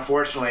 Who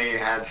unfortunately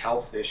had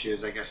health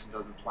issues, I guess, and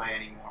doesn't play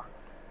anymore.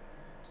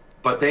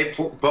 But they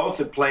both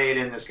had played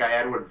in this guy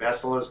Edward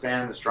Vesala's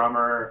band, this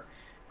drummer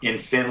in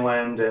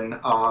Finland, and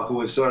who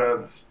was sort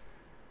of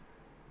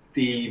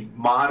the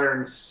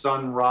modern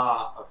Sun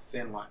Ra of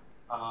Finland.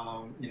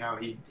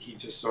 He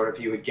just sort of,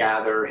 he would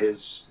gather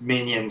his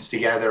minions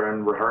together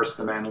and rehearse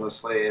them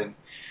endlessly, and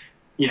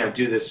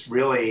do this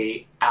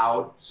really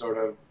out sort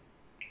of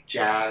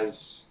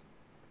jazz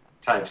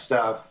type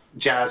stuff,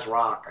 jazz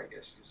rock, I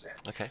guess you say.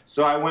 Okay.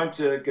 So I went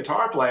to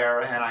Guitar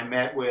Player and I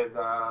met with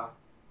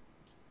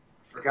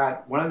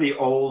forgot, one of the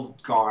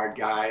old guard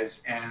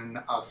guys, and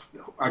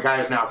a guy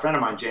who's now a friend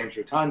of mine, James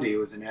Rotundi, who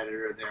was an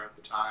editor there at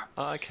the time.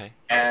 Oh, okay.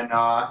 And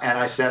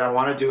I said, I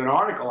want to do an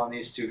article on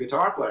these two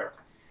guitar players.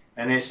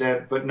 And they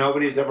said, but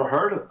nobody's ever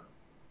heard of them.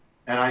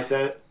 And I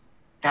said,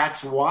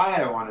 that's why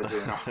I want to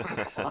do an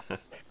article.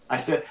 I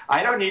said,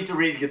 I don't need to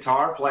read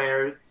Guitar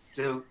Player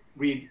to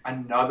read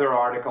another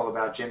article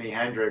about Jimi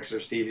Hendrix or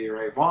Stevie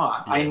Ray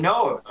Vaughan. Yeah. I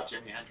know about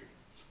Jimi Hendrix.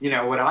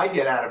 What I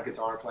get out of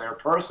Guitar Player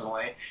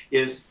personally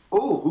is,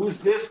 ooh, who's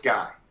this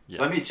guy?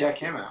 Yeah. Let me check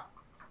him out.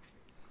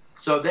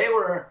 So they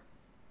were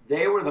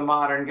the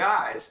modern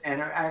guys,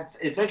 and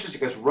it's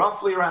interesting because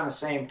roughly around the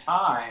same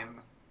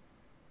time,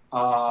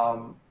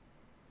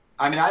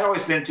 I'd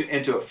always been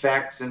into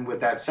effects, and with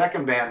that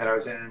second band that I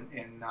was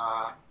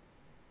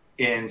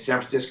in San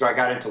Francisco, I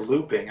got into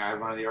looping. I had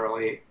one of the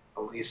early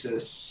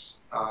Alesis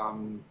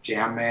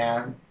Jam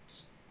Man.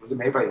 Was it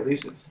made by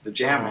Alesis? The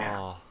Jam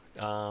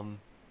Man.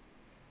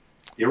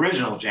 The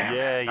original Jam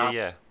Man.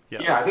 Yeah.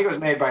 Yeah, I think it was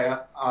made by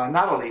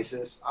not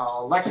Alesis,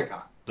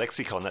 Lexicon.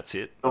 Lexicon, that's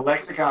it. The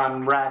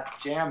Lexicon Rack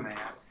Jam Man,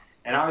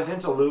 and I was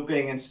into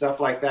looping and stuff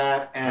like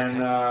that,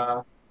 and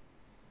okay.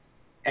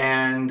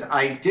 And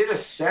I did a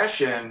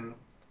session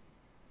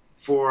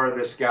for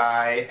this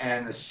guy,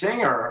 and the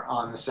singer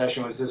on the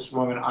session was this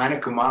woman, Ina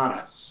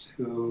Kumanis,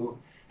 who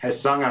has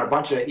sung on a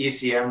bunch of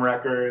ECM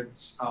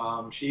records.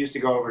 She used to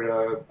go over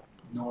to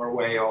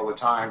Norway all the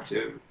time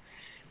to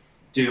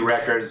do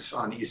records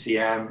on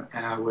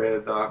ECM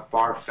with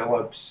Bar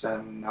Phillips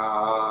and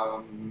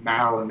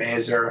Marilyn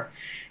Mazer.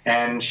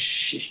 And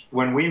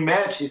when we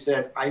met, she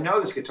said, I know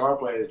this guitar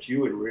player that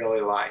you would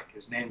really like.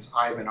 His name's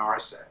Ivan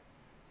Arce.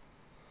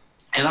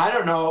 And I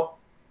don't know.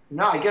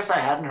 No, I guess I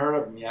hadn't heard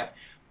of him yet.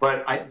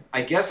 But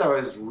I guess I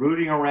was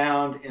rooting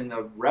around in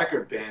the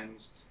record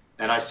bins,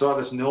 and I saw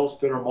this Nils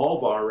Petter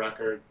Molvar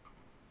record,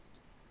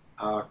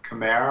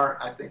 Khmer,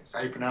 I think is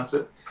how you pronounce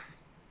it.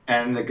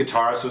 And the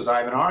guitarist was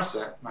Ivan Arce.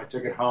 And I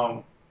took it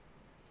home.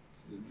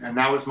 And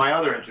that was my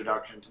other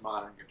introduction to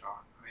modern guitar.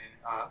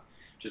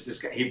 Just this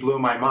guy, he blew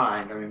my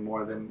mind.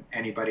 More than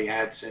anybody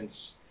had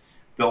since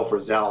Bill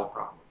Frisell,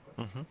 probably.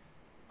 Mm-hmm.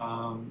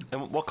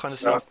 And what kind of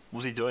stuff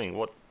was he doing?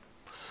 What?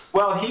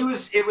 Well,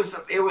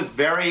 it was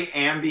very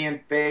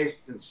ambient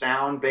based and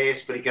sound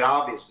based, but he could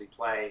obviously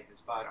play his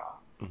butt off.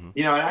 Mm-hmm.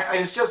 And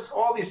it was just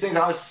all these things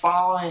I was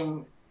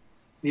following.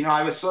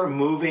 I was sort of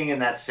moving in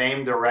that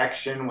same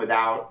direction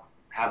without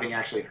having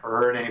actually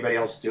heard anybody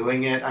else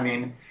doing it.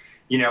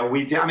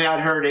 We did. I'd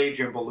heard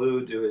Adrian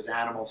Belew do his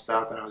Animal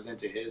stuff, and I was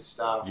into his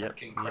stuff. Yep,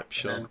 King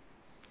Crimson. Sure.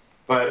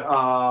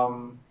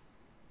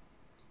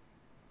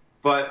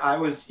 But I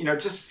was,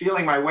 just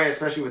feeling my way,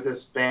 especially with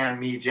this band,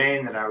 Me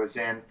Jane, that I was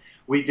in.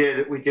 We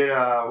did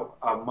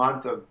a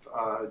month of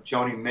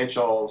Joni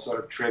Mitchell sort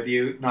of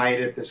tribute night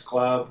at this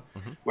club,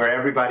 mm-hmm. where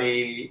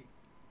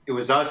it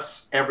was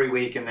us every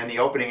week, and then the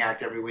opening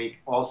act every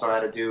week also had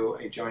to do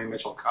a Joni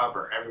Mitchell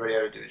cover. Everybody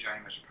had to do a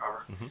Joni Mitchell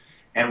cover. Mm-hmm.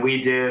 And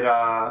we did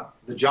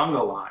The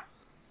Jungle Line.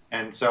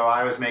 And so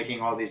I was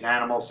making all these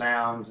animal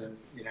sounds and,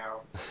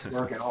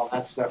 working all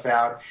that stuff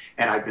out.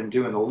 And I'd been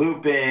doing the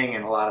looping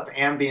and a lot of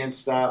ambient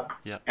stuff.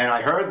 Yeah. And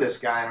I heard this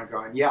guy, and I'm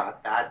going, yeah,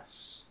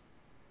 that's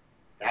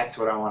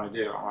what I want to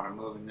do. I want to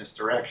move in this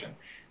direction.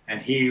 And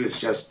he was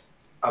just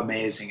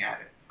amazing at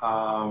it.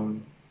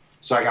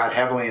 So I got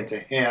heavily into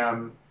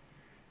him.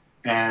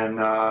 And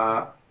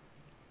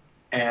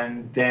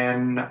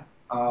then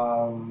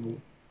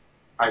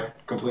I've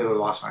completely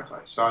lost my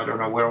place. So I don't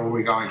know where were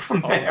we going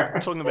from there.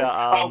 Talking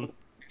about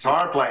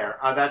Guitar Player.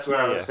 That's what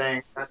I was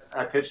saying.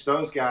 I pitched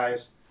those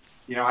guys.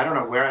 I don't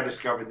know where I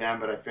discovered them,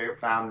 but I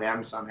found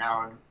them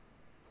somehow and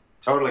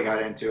totally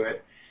got into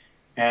it.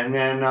 And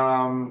then,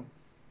 and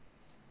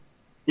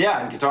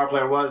Guitar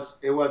Player was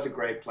a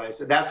great place.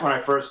 That's when I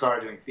first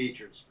started doing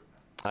features for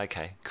them.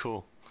 Okay,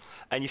 cool.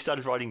 And you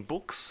started writing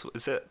books?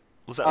 Was that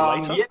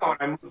later? Yeah, when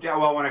I moved out.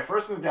 Well, when I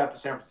first moved out to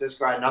San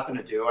Francisco, I had nothing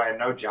to do. I had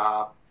no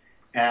job.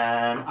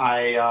 And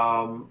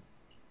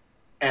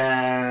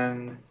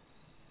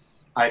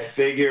I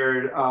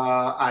figured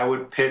I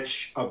would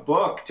pitch a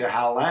book to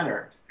Hal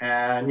Leonard,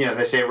 and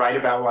they say write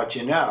about what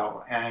you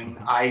know, and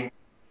mm-hmm.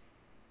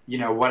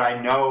 What I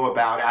know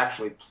about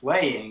actually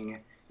playing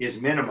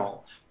is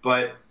minimal,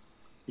 but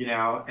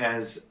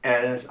as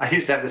I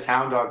used to have this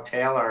Hound Dog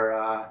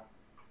Taylor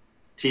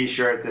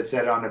T-shirt that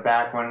said on the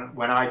back,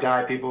 when I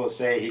die, people will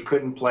say he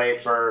couldn't play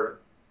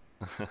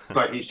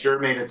but he sure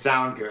made it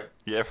sound good.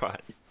 Yeah, right.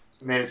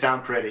 Made it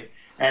sound pretty.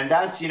 And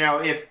that's,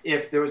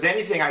 if there was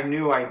anything I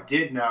knew I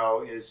did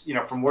know is,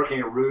 from working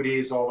at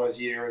Rudy's all those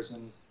years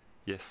and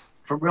yes,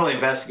 from really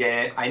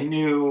investigating it, I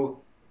knew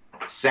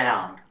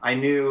sound. I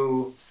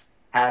knew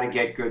how to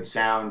get good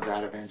sounds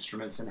out of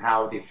instruments and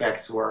how the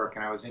effects work,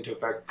 and I was into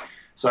effects.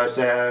 So I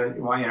said,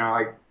 well,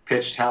 I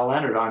pitched Hal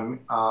Leonard on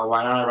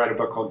why don't I write a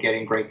book called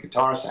Getting Great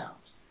Guitar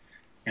Sounds,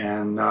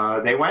 and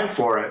they went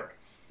for it.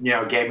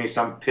 Gave me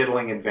some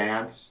piddling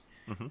advance,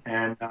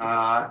 and but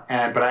I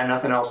had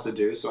nothing else to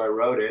do, so I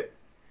wrote it,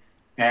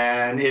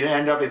 and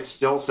it's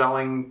still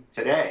selling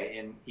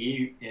today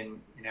in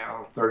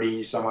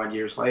 30 some odd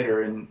years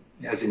later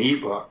as an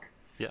ebook.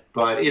 Yeah.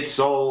 But it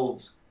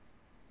sold,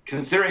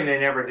 considering they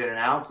never did an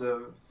ounce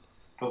of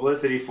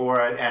publicity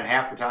for it, and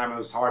half the time it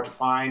was hard to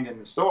find in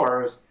the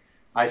stores,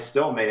 I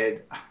still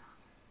made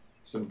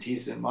some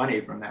decent money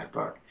from that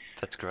book.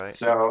 That's great.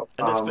 So,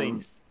 and that's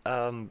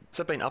has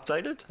that been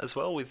updated as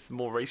well with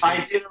more recent?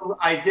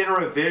 I did a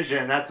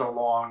revision. That's a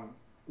long,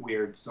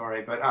 weird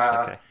story, but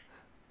Okay.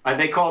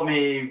 they called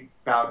me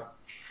about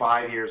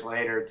 5 years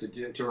later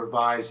to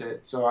revise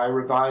it. So I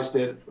revised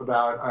it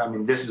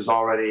this is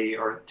already,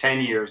 or 10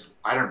 years,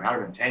 I don't know, it might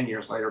have been 10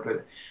 years later,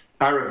 but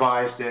I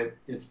revised it.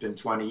 It's been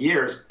 20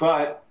 years,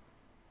 but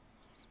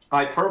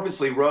I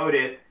purposely wrote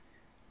it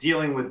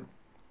dealing with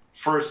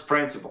first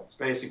principles,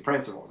 basic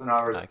principles. In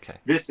other words, Okay.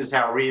 This is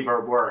how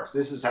reverb works.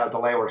 This is how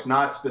delay works,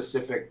 not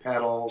specific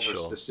pedals Sure. or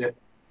specific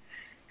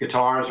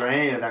guitars or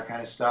any of that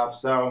kind of stuff.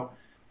 So,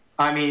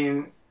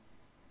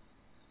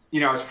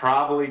 it's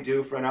probably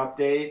due for an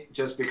update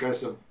just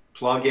because of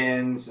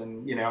plugins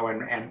and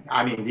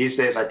these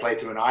days I play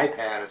through an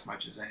iPad as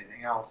much as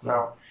anything else.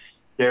 So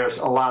there's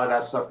a lot of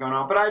that stuff going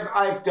on. But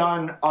I've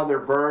done other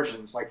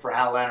versions, like for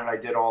Hal Leonard, I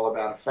did All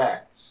About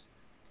Effects,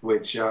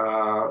 which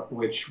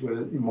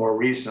was more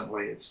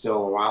recently. It's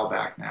still a while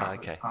back now.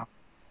 Okay.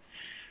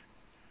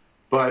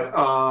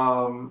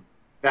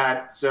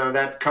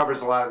 That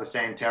covers a lot of the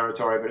same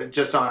territory, but it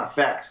just on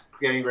effects,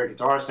 getting great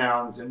guitar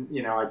sounds, and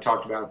I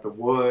talked about the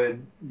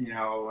wood,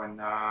 and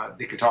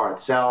the guitar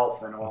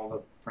itself, and all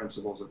the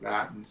principles of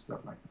that and stuff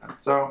like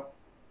that. So,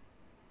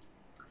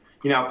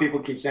 people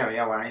keep saying,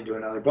 "Yeah, why don't you do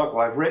another book?"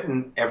 Well, I've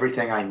written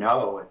everything I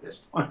know at this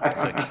point.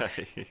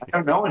 Okay. I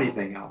don't know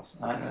anything else.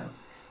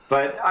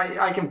 But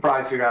I can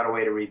probably figure out a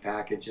way to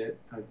repackage it.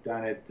 I've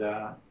done it.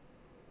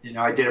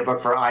 I did a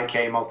book for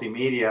IK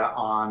Multimedia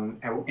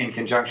in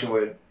conjunction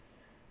with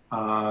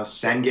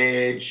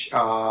Cengage,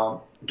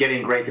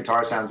 getting great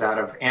guitar sounds out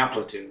of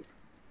Amplitude.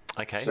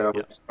 Okay. So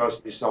Yep. it's supposed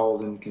to be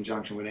sold in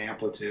conjunction with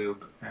Amplitude,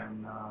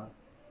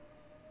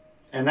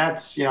 and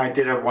that's I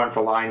did one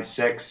for Line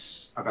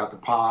 6 about the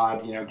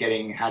pod.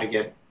 Getting how to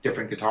get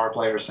different guitar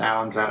player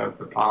sounds out of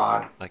the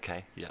pod,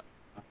 Okay. Yeah.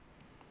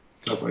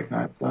 stuff like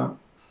that. So.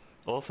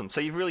 Awesome. So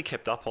you've really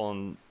kept up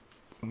on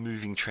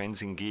moving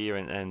trends in gear,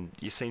 and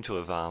you seem to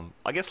have,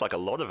 I guess, like a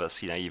lot of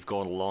us, you've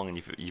gone along and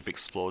you've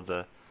explored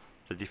the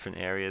different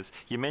areas.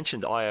 You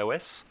mentioned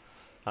iOS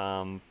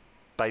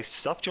based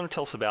stuff. Do you want to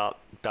tell us about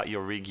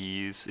your rig you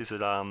use? Is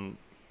it your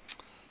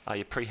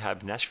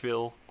prehab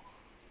Nashville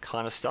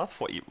kind of stuff?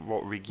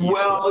 What rig you use?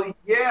 Well,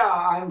 yeah,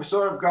 I'm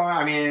sort of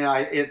going.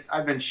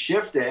 I've been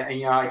shifting,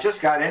 and I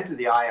just got into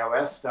the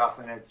iOS stuff,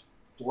 and it's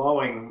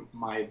blowing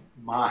my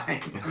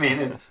mind.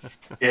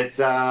 It's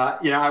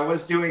I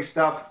was doing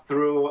stuff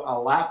through a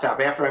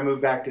laptop. After I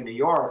moved back to New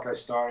York, I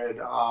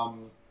started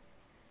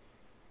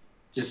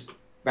just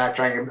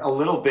backtracking a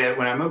little bit.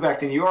 When I moved back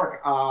to New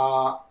York,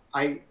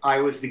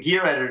 I was the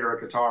gear editor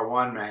at Guitar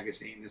One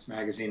magazine, this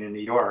magazine in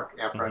New York,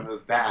 after I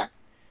moved back.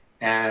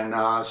 And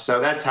so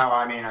that's how,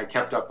 I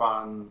kept up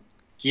on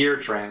gear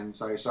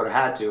trends. I sort of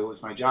had to. It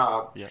was my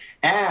job. Yeah.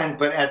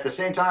 But at the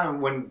same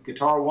time, when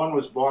Guitar One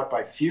was bought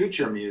by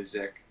Future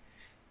Music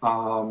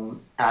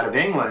out of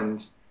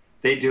England,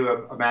 they do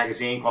a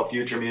magazine called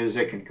Future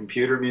Music and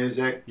Computer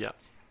Music. Yeah.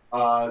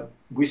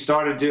 We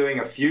started doing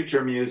a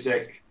Future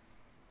Music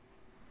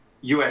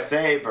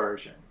USA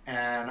version,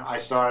 and I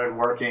started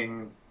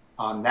working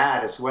on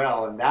that as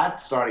well, and that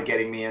started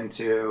getting me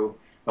into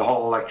the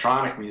whole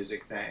electronic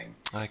music thing.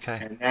 Okay.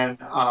 And then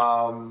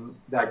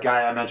that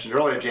guy I mentioned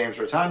earlier, James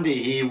Rotundi,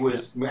 he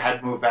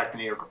had moved back to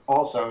New York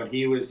also, and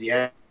he was the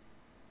editor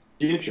of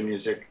Future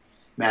Music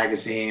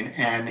magazine,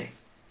 and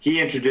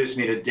he introduced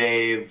me to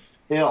Dave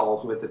Hill,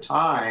 who at the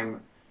time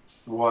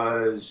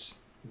was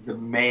the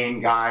main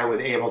guy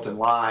with Ableton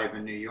Live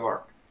in New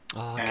York.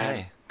 Oh, okay.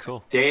 And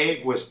cool.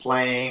 Dave was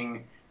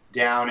playing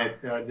down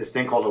at this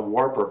thing called a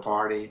Warper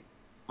Party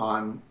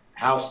on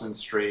Houston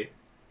Street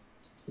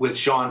with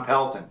Sean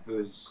Pelton,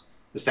 who's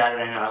the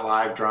Saturday Night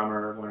Live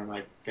drummer, one of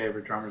my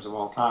favorite drummers of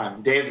all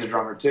time. Dave's a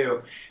drummer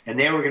too, and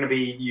they were going to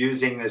be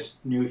using this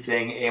new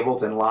thing,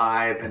 Ableton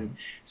Live, and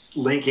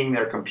linking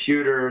their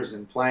computers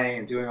and playing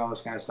and doing all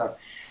this kind of stuff.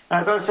 And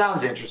I thought it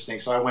sounds interesting,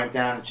 so I went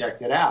down and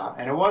checked it out,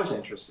 and it was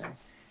interesting.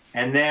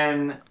 And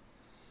then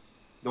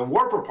the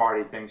Warper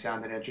Party thing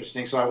sounded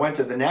interesting, so I went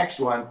to the next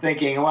one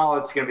thinking, well,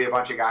 it's going to be a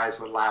bunch of guys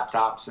with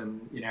laptops and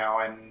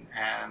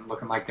and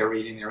looking like they're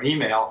reading their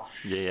email.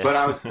 Yeah. But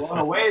I was blown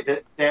away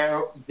that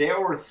there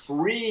were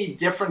 3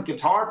 different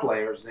guitar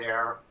players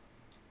there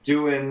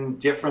doing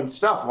different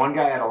stuff. One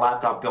guy had a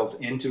laptop built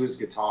into his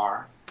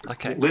guitar,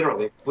 Okay.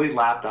 literally a complete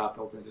laptop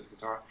built into his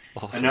guitar.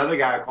 Awesome. Another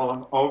guy, I called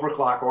him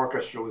Overclock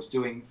Orchestra, was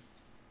doing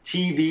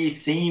TV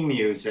theme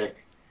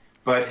music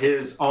but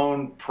his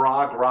own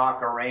prog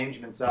rock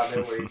arrangements of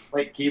it, where he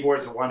played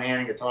keyboards with one hand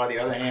and guitar the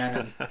other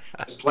hand, and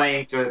was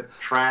playing to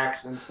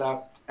tracks and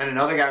stuff. And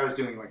another guy was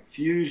doing like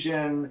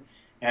fusion,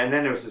 and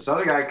then there was this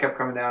other guy who kept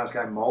coming down, this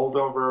guy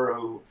Moldover,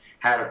 who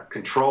had a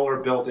controller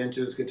built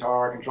into his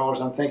guitar controllers.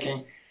 I'm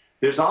thinking,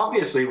 there's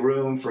obviously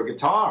room for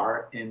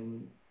guitar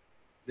in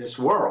this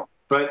world.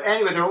 But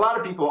anyway, there were a lot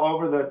of people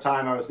over the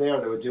time I was there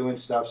that were doing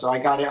stuff, so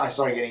I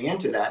started getting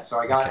into that. So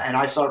and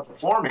I started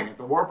performing at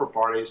the Warper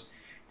parties,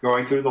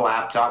 going through the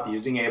laptop,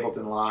 using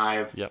Ableton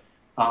Live, Yep.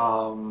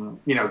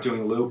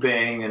 Doing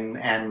looping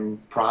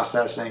and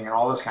processing and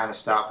all this kind of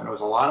stuff, and it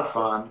was a lot of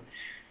fun.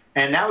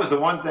 And that was the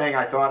one thing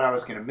I thought I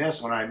was going to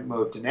miss when I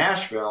moved to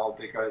Nashville,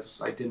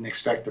 because I didn't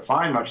expect to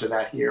find much of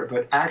that here.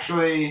 But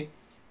actually,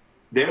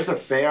 there's a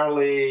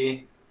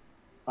fairly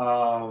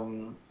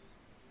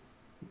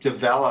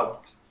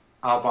developed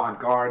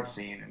avant-garde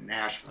scene in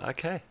Nashville.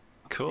 Okay,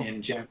 cool.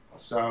 In general.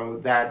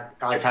 So that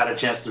I've had a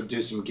chance to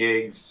do some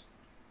gigs,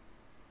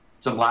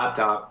 some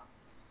laptop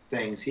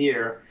things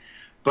here.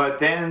 But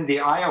then the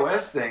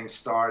iOS thing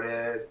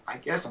started. I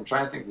guess I'm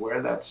trying to think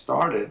where that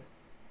started.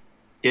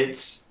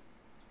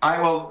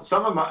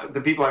 Some of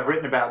the people I've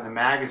written about in the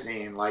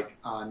magazine, like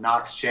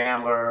Knox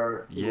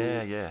Chandler,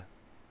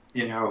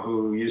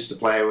 who used to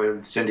play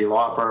with Cyndi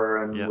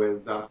Lauper and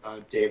with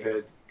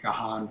David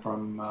Gahan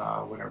from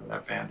whatever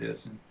that band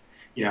is, and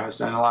has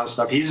done a lot of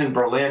stuff. He's in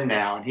Berlin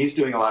now, and he's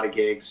doing a lot of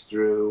gigs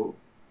through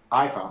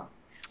iPhone.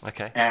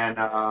 Okay. And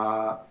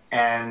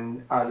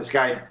this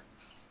guy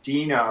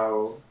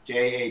Dino,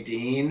 J.A.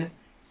 Dean,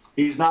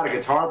 he's not a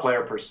guitar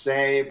player per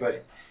se,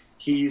 but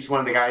he's one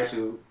of the guys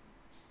who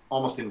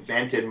almost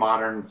invented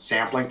modern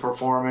sampling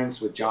performance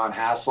with John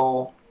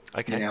Hassel.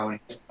 Okay. When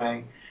he's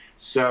playing.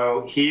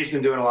 So he's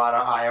been doing a lot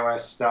of iOS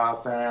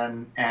stuff,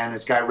 and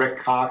this guy Rick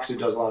Cox, who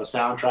does a lot of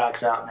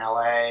soundtracks out in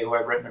LA, who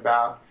I've written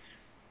about.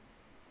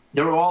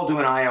 They were all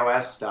doing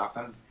iOS stuff,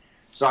 and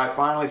so I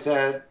finally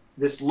said,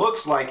 this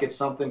looks like it's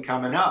something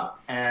coming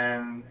up,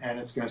 and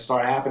it's going to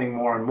start happening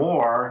more and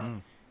more.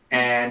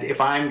 And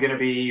if I'm going to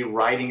be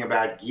writing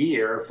about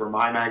gear for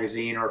my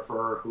magazine or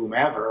for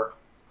whomever,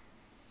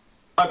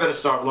 I better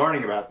start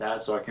learning about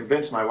that. So I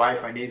convinced my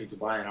wife I needed to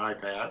buy an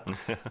iPad.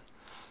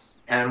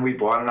 And we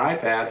bought an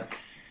iPad.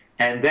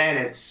 And then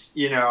it's,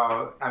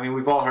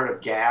 we've all heard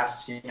of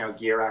GAS,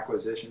 gear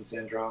acquisition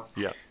syndrome.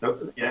 Yeah.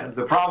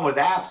 The problem with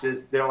apps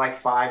is they're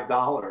like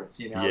 $5,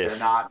 Yes. They're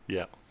not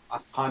Yeah.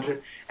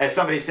 100. As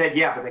somebody said,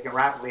 but they can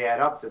rapidly add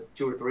up to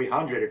 200 or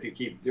 300 if you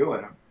keep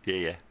doing them.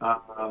 Yeah.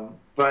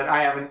 But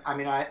I haven't,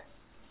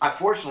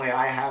 fortunately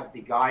I have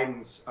the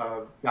guidance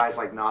of guys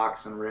like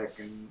Knox and Rick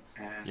and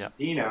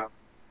Dino.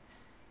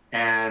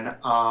 And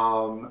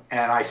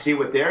I see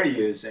what they're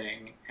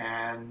using.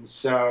 And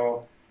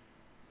so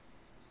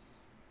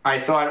I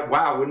thought,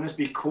 wow, wouldn't this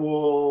be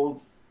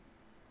cool?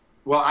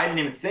 Well, I didn't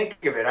even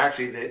think of it.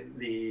 Actually,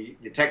 the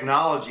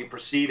technology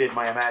preceded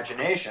my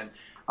imagination.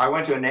 I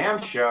went to a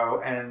NAMM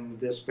show, and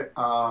this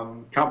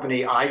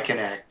company,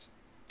 iConnect,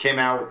 came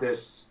out with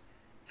this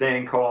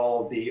thing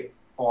called the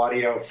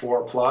Audio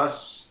 4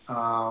 Plus,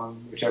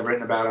 which I've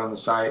written about on the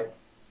site,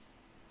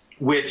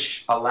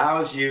 which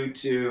allows you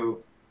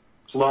to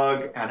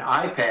plug an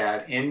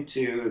iPad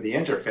into the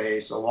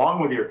interface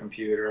along with your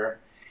computer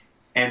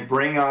and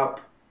bring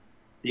up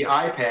the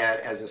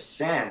iPad as a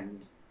send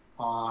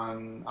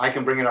I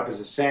can bring it up as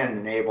a send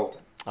in Ableton.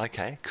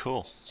 Okay,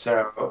 cool.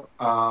 So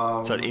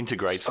it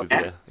integrates with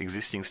your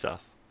existing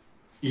stuff.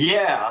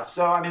 Yeah.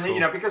 So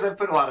Cool. because I've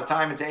put a lot of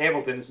time into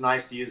Ableton, it's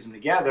nice to use them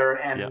together,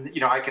 and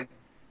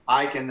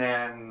I can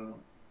then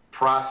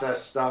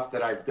process stuff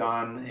that I've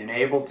done in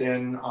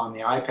Ableton on the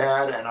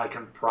iPad, and I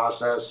can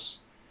process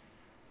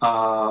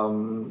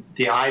the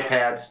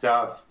iPad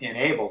stuff in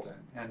Ableton,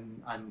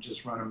 and I'm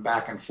just running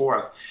back and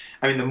forth.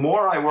 The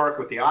more I work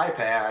with the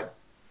iPad,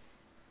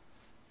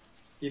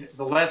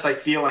 the less I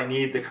feel I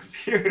need the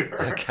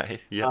computer. Okay,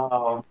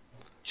 yeah.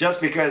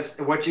 Just because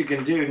what you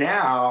can do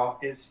now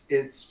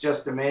it's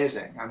just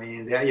amazing.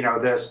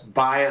 This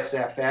Bias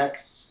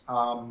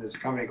FX. There's a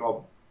company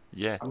called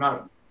I don't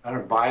know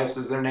if Bias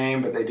is their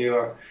name, but they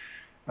do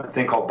a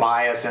thing called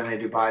Bias, and they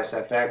do Bias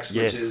FX,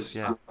 which is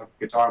a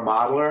guitar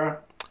modeler,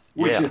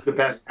 which is the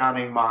best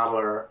sounding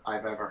modeler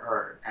I've ever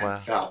heard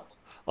and felt.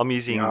 I'm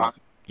using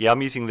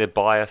I'm using their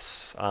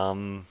Bias,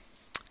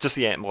 just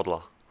the amp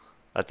modeler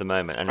at the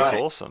moment, and it's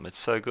awesome. It's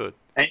so good.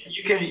 And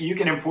you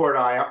can import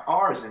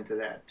IRs into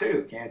that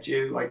too, can't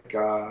you? Like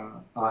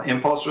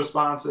impulse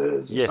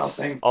responses or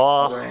something.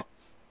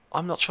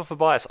 I'm not sure for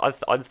Bias. I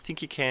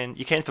think you can.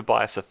 You can for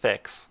Bias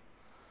effects.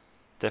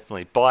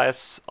 Definitely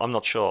Bias. I'm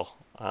not sure.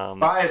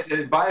 Bias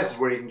is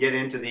where you can get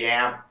into the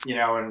amp,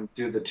 and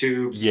do the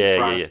tubes.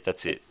 Yeah.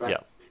 That's it. Right?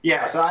 Yeah.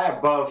 Yeah. So I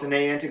have both, and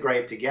they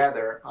integrate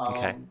together.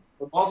 Okay.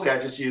 But mostly, I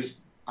just use.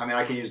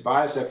 I can use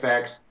Bias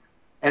FX.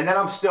 And then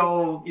I'm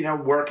still,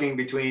 working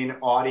between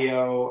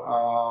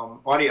audio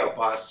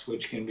bus,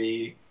 which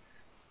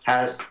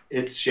has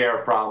its share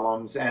of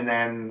problems. And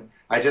then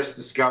I just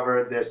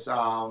discovered this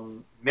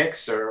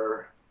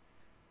mixer.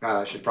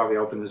 God, I should probably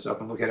open this up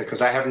and look at it,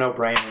 because I have no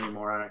brain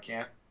anymore, and I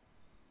can't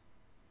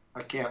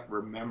I can't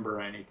remember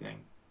anything.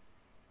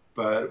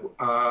 But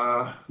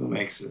who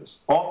makes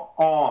this?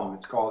 Aum.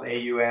 It's called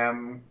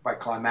AUM by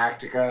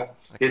Climactica.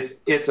 Okay.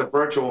 It's a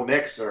virtual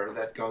mixer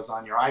that goes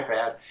on your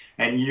iPad,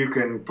 and you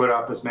can put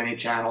up as many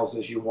channels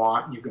as you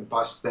want. You can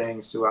bus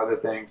things to other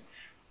things.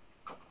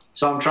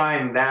 So I'm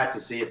trying that to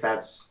see if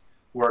that's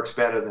works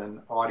better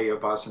than Audio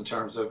Bus in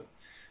terms of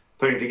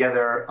putting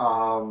together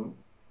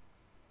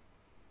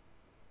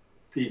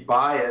the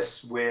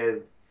bias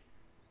with.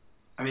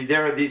 I mean,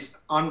 there are these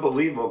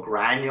unbelievable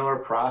granular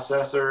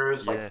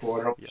processors like Yes. Yeah.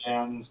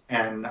 Borderlands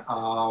and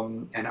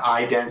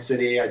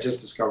iDensity. I just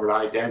discovered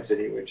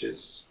iDensity, which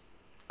is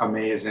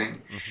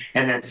amazing, Hmm.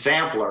 and then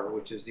Sampler,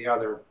 which is the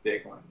other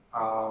big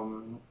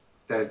one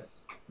that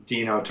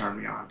Dino turned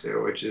me on to,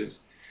 which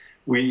is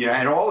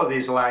and all of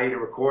these allow you to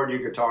record your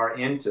guitar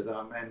into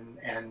them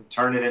and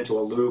turn it into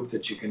a loop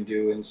that you can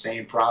do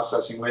insane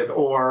processing with,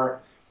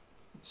 or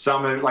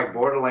some like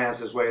Borderlands,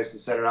 there's ways to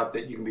set it up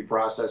that you can be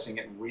processing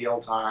it in real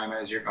time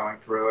as you're going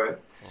through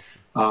it.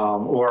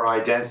 Awesome. Or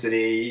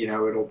iDensity,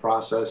 it'll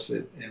process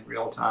it in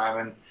real time,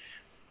 and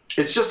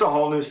it's just a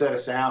whole new set of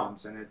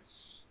sounds. And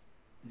it's,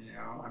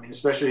 I mean,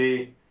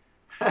 especially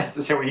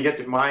to say when you get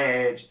to my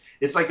age,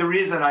 it's like the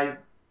reason I'm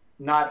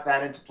not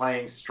that into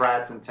playing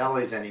Strats and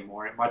Tellys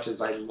anymore, as much as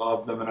I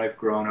love them and I've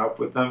grown up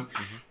with them.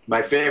 Hmm.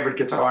 My favorite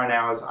guitar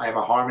now is I have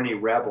a Harmony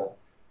Rebel.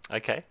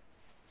 Okay.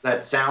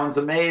 That sounds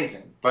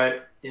amazing,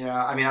 but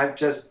I mean,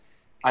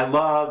 I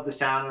love the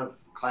sound of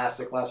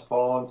classic Les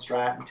Paul and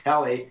Strat and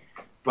Telly,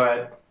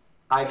 but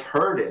I've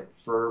heard it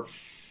for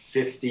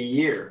 50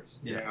 years.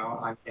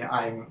 Yeah.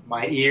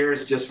 My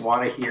ears just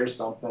want to hear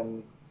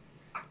something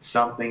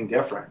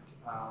different.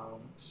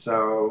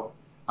 So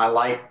I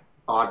like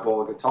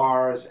oddball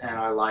guitars, and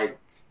I like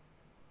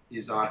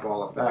these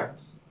oddball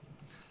effects.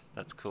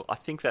 That's cool. I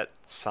think that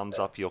sums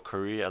up your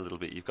career a little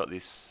bit. You've got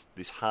this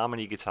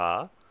harmony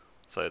guitar,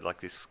 so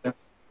like this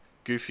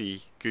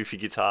goofy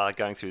guitar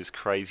going through this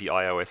crazy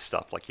iOS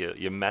stuff. Like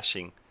you're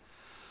mashing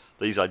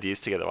these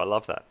ideas together. I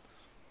love that.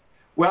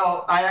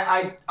 Well,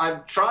 I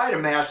try to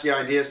mash the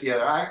ideas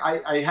together.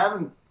 I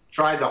haven't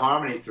tried the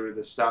harmony through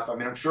this stuff. I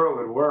mean, I'm sure it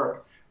would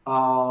work.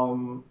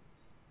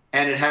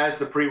 And it has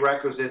the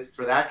prerequisite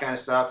for that kind of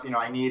stuff.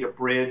 I need a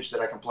bridge that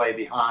I can play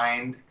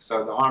behind.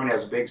 So the harmony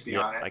has a Bigsby Yeah.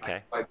 on it. Okay.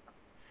 I play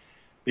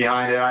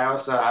behind it. I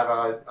also have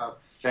a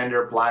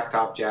Fender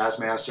Blacktop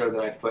Jazzmaster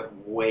that I've put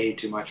way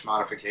too much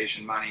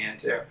modification money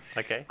into.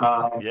 Okay.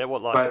 Um, Yeah.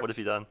 What but have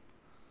you done?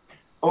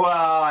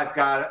 well, I've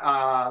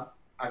got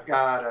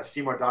a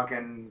Seymour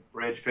Duncan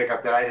bridge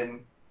pickup that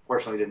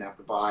fortunately didn't have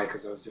to buy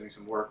because I was doing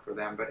some work for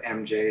them. But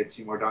MJ at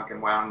Seymour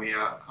Duncan wound me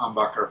a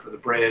humbucker for the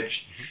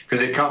bridge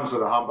because it comes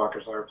with a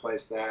humbucker, so I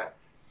replaced that.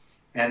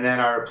 And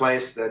then I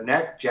replaced the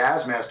neck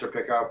Jazzmaster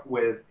pickup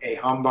with a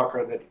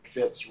humbucker that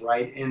fits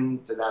right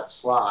into that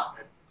slot.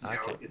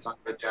 Okay. It's on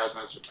a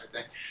Jazzmaster type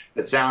thing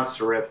that sounds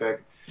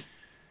terrific.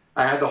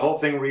 I had the whole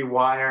thing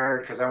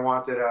rewired because I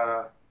wanted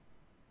to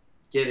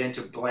get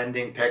into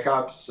blending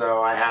pickups,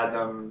 so I had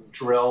them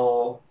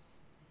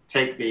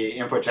take the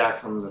input jack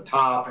from the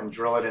top and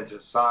drill it into the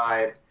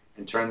side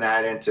and turn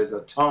that into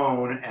the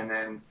tone, and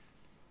then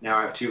now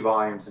I have two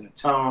volumes in a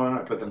tone.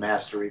 I put the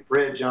Mastery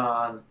bridge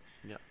on.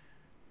 Yeah.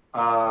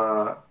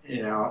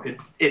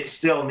 It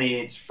still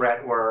needs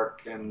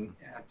fretwork and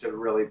to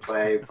really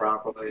play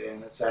properly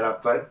in the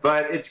setup,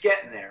 but it's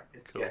getting there.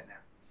 It's Cool. getting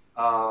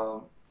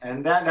there.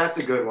 And that's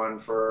a good one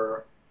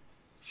for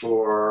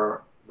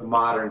the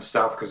modern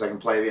stuff because I can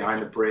play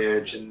behind the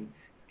bridge, and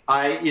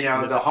And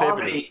there's the a fair bit of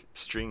harmony.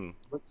 string.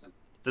 What's it?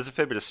 There's a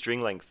fair bit of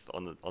string length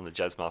on the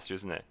Jazzmaster,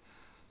 isn't there?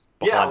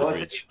 Yeah, Behind the well,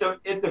 bridge.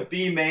 it's a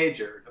B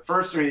major. The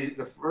first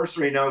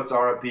three notes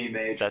are a B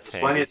major. That's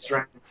There's plenty handy. of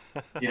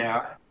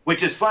string,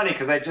 which is funny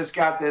because I just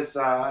got this.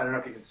 I don't know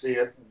if you can see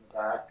it in the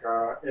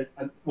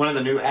back. One of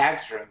the new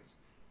Hagströms,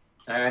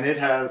 and it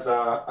has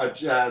a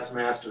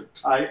Jazzmaster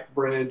type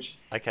bridge,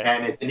 Okay.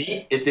 and it's an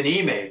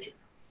E major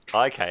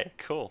Okay.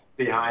 Cool.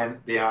 behind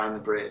the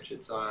bridge.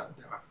 It's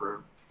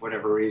for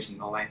whatever reason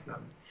the length of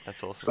it.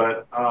 That's awesome.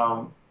 But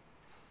That's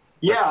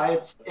yeah,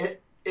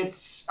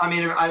 it's. I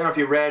mean, I don't know if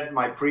you read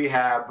my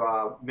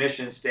prehab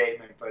mission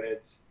statement, but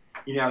it's.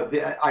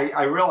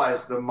 I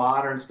realize the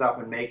modern stuff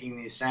and making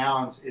these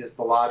sounds is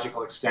the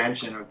logical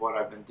extension of what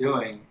I've been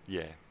doing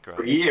yeah. for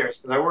Great. years.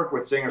 Because I worked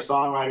with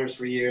singer-songwriters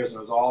for years, and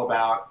it was all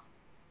about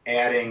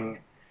adding,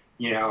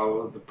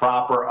 the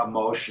proper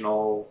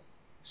emotional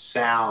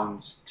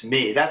sounds to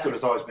me. That's what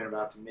it's always been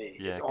about to me.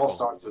 Yeah. It all Cool.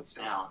 starts with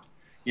sound.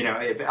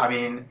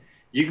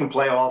 You can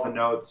play all the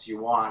notes you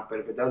want, but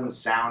if it doesn't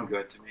sound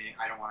good to me,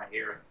 I don't want to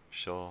hear it.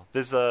 Sure.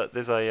 There's a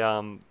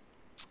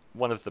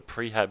one of the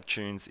prehab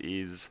tunes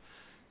is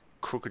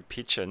Crooked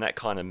Picture, and that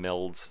kind of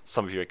melds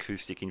some of your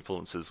acoustic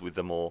influences with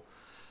the more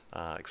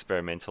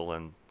experimental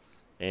and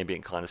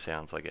ambient kind of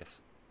sounds, I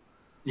guess.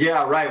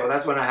 Yeah, right. Well,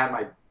 that's when I had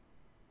my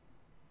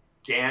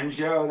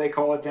Ganjo, they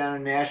call it down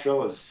in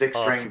Nashville. It was a Oh,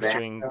 six-string six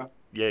string. banjo.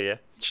 Yeah, yeah.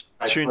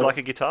 I Tuned put- like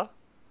a guitar.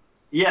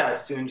 Yeah,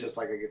 it's tuned just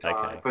like a guitar.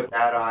 Okay, I put cool.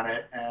 that on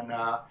it, and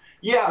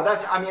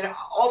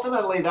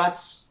ultimately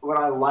that's what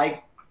I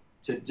like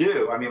to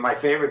do. I mean, my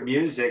favorite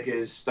music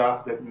is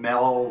stuff that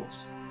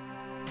melds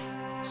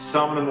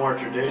some of the more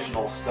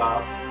traditional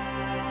stuff.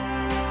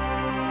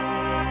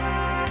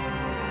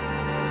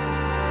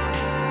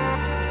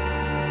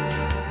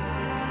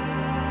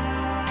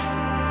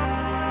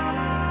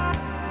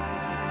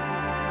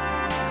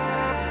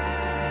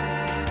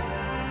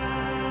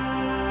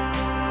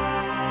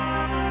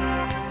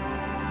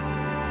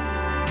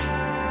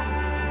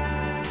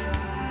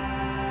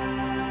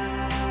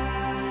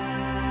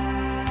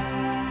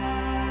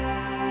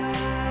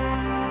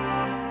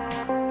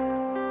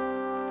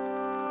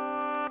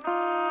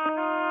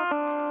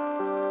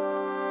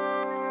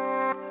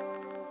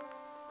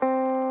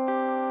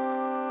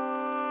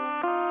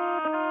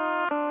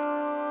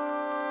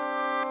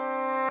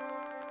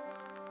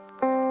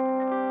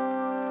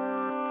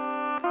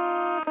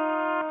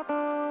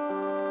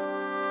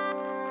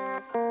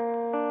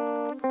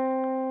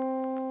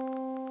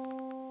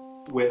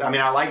 With, I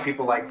mean, I like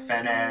people like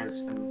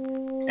Fenez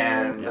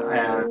and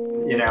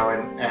you know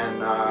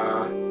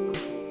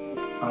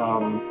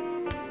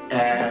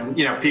and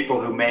you know, people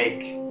who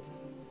make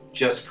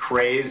just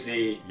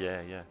crazy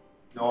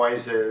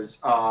noises,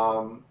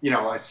 you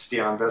know, like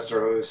Stian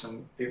Westerhuis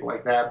and people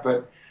like that.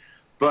 But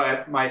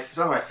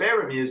some of my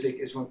favorite music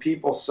is when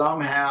people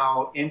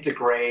somehow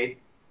integrate,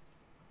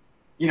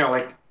 you know,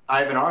 like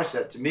Ivan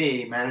Arset to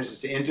me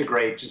manages to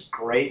integrate just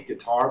great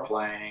guitar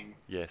playing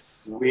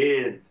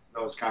with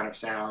those kind of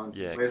sounds,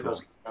 with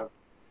those kind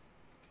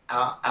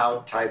of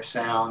out type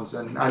sounds.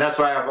 And that's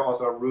why I have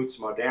also a Roots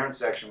Modern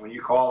section. When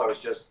you called, I was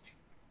just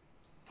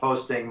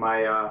posting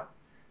my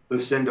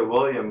Lucinda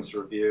Williams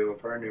review of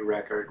her new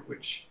record,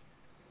 which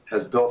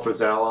has Bill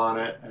Frisell on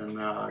it and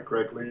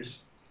Greg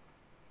Leese.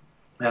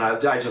 And I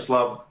just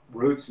love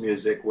roots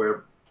music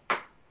where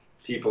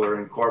people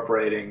are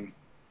incorporating,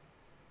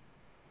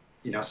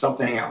 you know,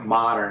 something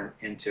modern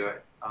into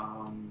it.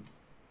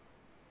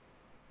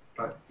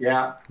 But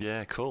yeah.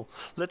 Yeah, cool.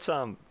 Let's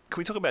can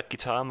we talk about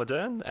Guitar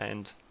Moderne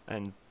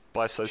and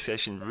by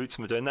association Roots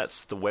Moderne?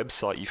 That's the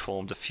website you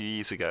formed a few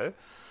years ago.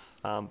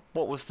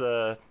 What was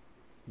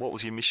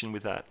your mission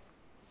with that?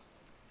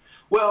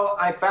 Well,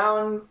 I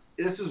found,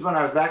 this was when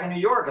I was back in New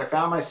York, I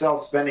found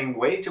myself spending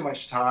way too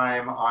much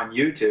time on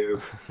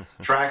YouTube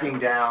tracking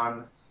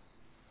down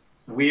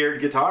weird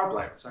guitar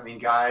players. I mean,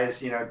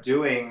 guys, you know,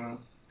 doing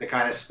the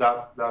kind of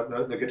stuff,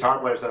 the guitar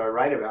players that I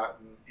write about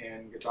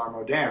in Guitar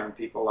Moderne,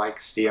 people like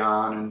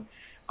Stian and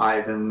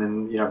Ivan,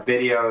 and, you know,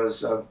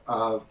 videos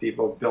of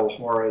people, Bill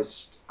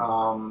Horst,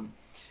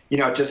 you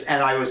know, just,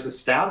 and I was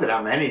astounded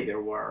how many there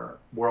were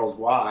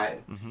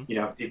worldwide, you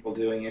know, people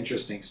doing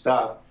interesting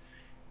stuff.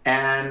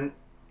 And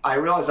I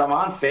realized I'm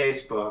on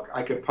Facebook.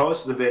 I could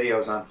post the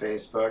videos on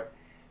Facebook,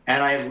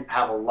 and I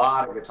have a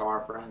lot of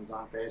guitar friends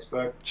on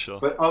Facebook. Sure.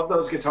 But of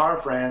those guitar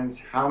friends,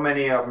 how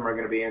many of them are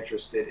going to be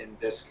interested in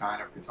this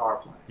kind of guitar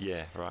playing?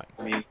 Yeah, right.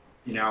 I mean,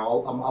 you know,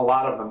 a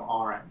lot of them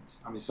aren't.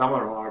 I mean, some of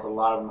them are, but a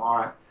lot of them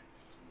aren't.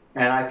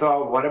 And I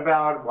thought, why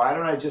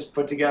don't I just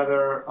put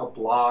together a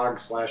blog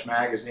 /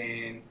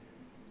 magazine,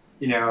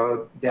 you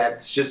know,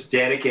 that's just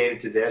dedicated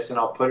to this, and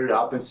I'll put it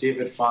up and see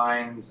if it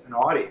finds an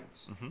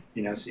audience.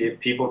 You know, see if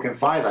people can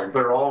find it. I can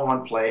put it all in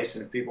one place,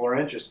 and if people are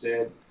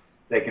interested,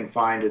 they can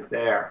find it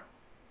there.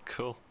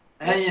 Cool.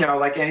 And, you know,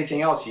 like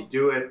anything else, you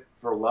do it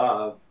for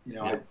love. You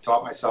know, I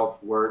taught myself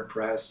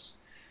WordPress,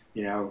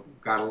 you know,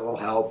 got a little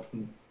help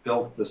and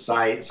built the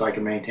site so I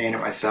can maintain it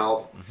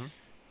myself,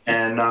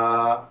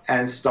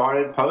 and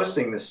started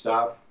posting this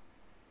stuff.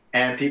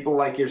 And people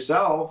like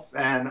yourself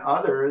and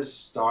others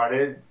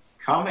started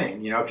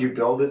coming. You know, if you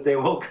build it, they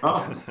will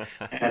come.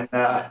 and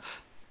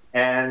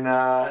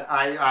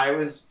I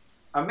was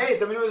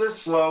amazed. I mean, it was a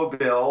slow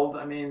build.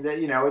 I mean,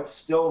 you know, it's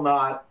still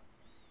not,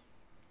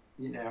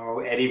 you know,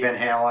 Eddie Van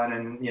Halen,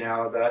 and, you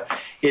know,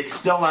 it's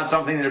still not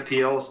something that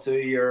appeals to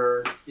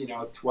your, you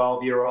know,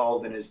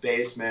 12-year-old in his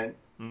basement,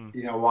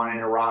 you know, wanting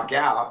to rock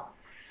out.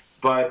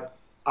 But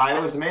I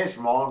was amazed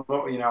from all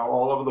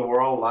over the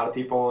world. A lot of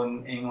people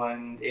in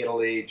England,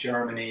 Italy,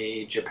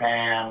 Germany,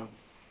 Japan,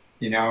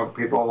 you know,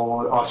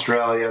 people,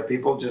 Australia,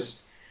 people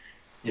just,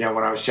 you know,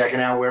 when I was checking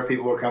out where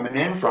people were coming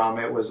in from,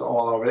 it was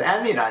all over,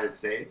 and the United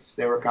States,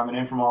 they were coming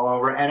in from all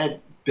over, and it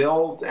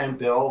built and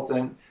built,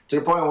 and to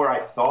the point where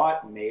I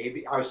thought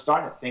I was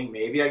starting to think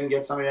maybe I can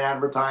get somebody to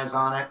advertise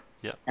on it.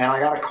 Yeah. And I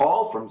got a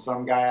call from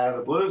some guy out of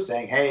the blue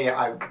saying, "Hey,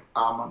 I'm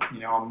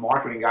a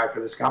marketing guy for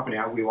this company.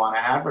 We want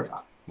to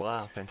advertise."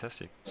 Wow,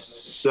 fantastic.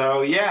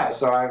 So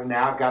I've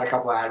now got a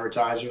couple of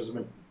advertisers. I've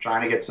been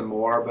trying to get some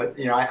more, but,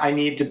 you know, I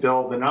need to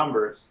build the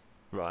numbers.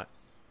 Right.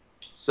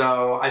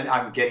 So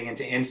I'm getting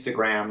into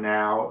Instagram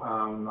now.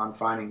 I'm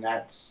finding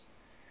that's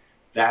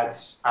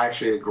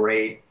actually a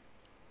great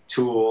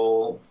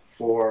tool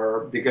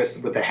because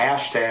with the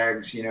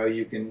hashtags, you know,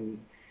 you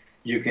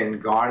can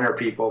garner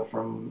people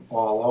from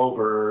all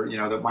over, you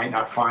know, that might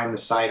not find the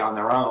site on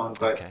their own,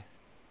 but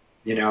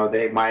you know,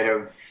 they might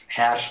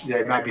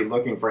be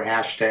looking for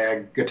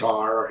hashtag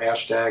guitar or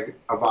hashtag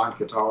avant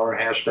guitar or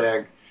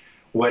hashtag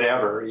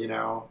whatever, you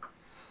know.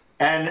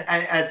 And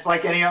it's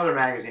like any other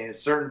magazine. It's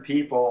certain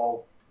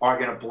people are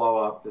going to blow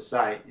up the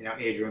site.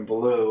 Adrian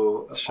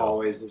Belew Sure.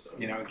 always is,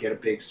 get a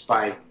big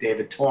spike.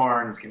 David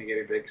Torn's going to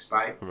get a big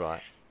spike.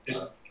 Right.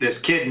 This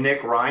kid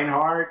Nick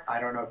Reinhardt, I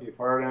don't know if you've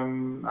heard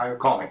him. I would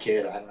call him a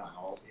kid. I don't know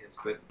how old he is,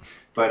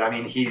 but I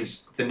mean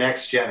he's the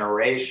next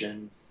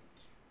generation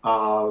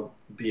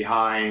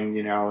behind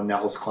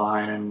Nels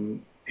Klein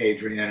and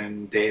Adrian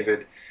and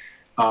David.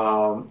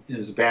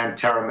 Is a band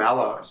Terra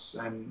Mellos,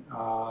 and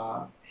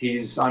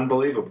he's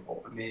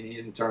unbelievable. I mean,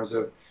 in terms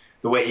of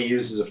the way he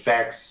uses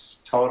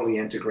effects, totally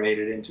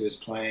integrated into his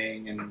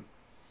playing,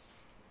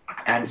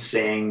 and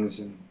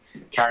sings and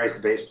carries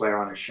the bass player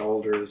on his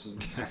shoulders,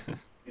 and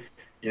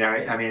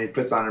I mean, he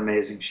puts on an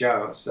amazing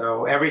show.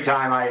 So every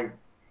time I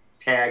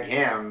tag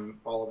him,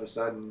 all of a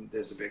sudden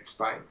there's a big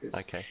spike.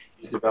 Okay.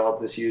 He's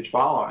developed this huge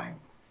following.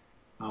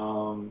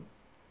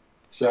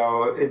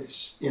 So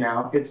it's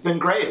been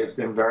great. It's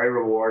been very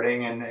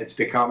rewarding, and it's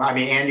become. I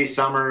mean, Andy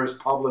Summers'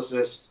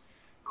 publicist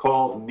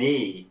called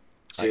me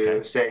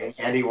to say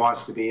Andy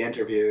wants to be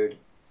interviewed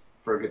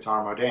for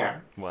Guitar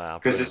Moderne. Wow.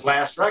 Because his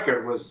last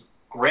record was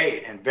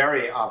great and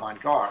very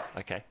avant-garde.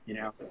 Okay.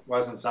 It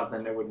wasn't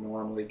something that would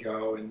normally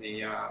go in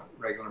the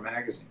regular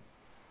magazines.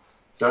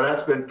 So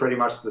that's been pretty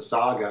much the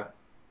saga.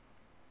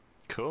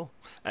 Cool.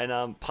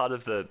 And part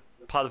of the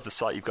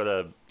site, you've got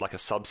a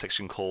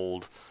subsection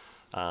called.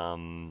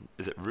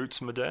 Is it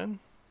Roots Moderne?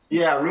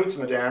 Yeah, Roots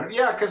Moderne.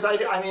 Yeah, because I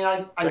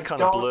that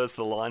kind of blurs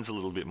the lines a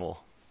little bit more.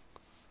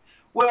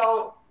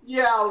 Well,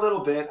 yeah, a little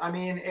bit. I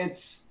mean,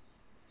 it's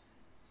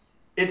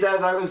as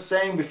I was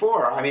saying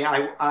before. I mean,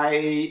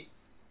 I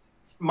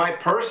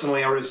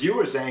personally, or as you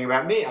were saying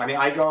about me, I mean,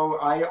 I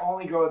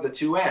only go at the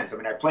two ends. I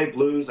mean, I play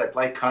blues, I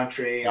play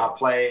country, I'll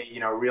play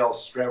real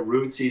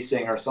rootsy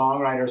singer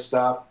songwriter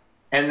stuff.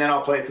 And then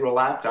I'll play through a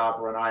laptop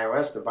or an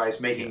iOS device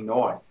making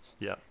noise.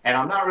 Yeah. And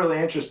I'm not really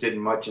interested in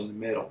much in the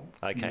middle.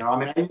 Okay. I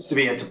mean, I used to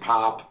be into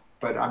pop,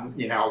 but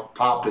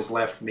pop has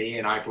left me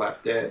and I've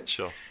left it.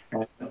 Sure.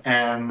 But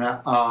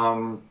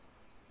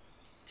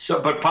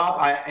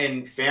pop,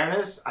 in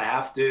fairness, I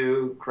have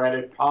to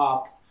credit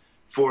pop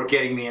for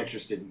getting me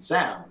interested in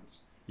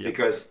sounds. Yep.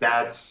 Because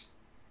that's,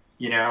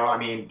 I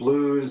mean,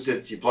 blues,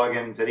 you plug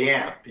into the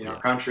amp.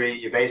 Country,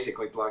 you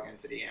basically plug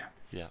into the amp.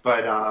 Yeah.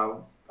 But,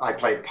 I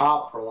played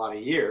pop for a lot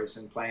of years,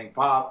 and playing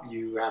pop,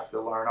 you have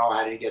to learn,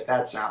 how do you get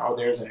that sound? Oh,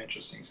 there's an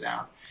interesting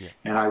sound. Yeah.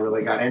 And I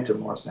really got into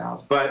more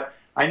sounds. But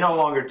I no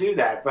longer do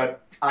that. But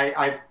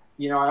I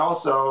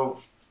also,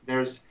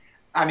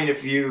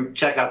 if you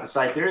check out the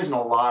site, there isn't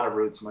a lot of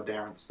Roots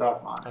Moderne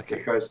stuff on it.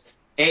 Because,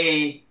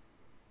 I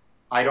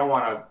don't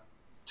want to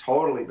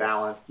totally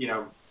balance,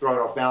 throw it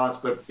off balance,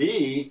 but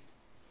B,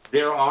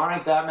 there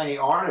aren't that many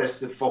artists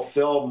that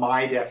fulfill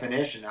my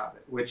definition of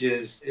it, which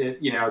is,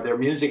 their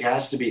music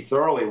has to be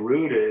thoroughly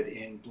rooted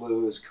in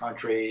blues,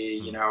 country,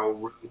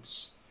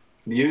 roots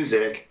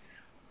music,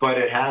 but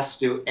it has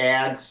to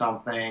add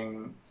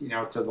something,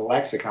 to the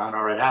lexicon,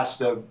 or it has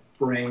to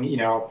bring,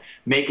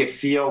 make it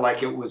feel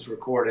like it was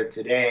recorded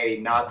today,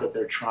 not that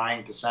they're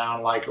trying to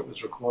sound like it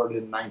was recorded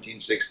in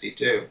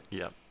 1962.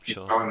 Yeah,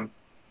 sure.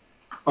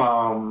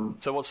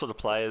 So what sort of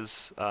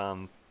players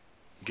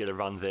get a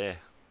run there?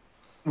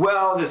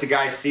 Well, there's a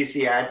guy,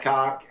 CeCe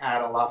Adcock,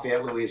 out of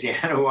Lafayette,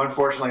 Louisiana, who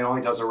unfortunately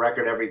only does a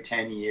record every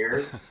 10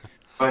 years.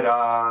 But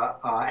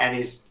and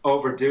he's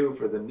overdue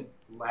for the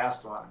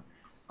last one.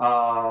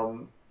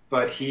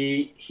 But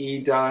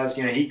he does,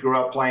 he grew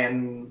up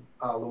playing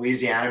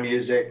Louisiana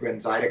music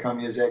and Zydeco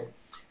music,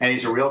 and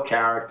he's a real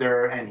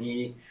character.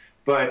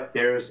 But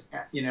there's,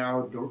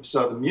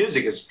 so the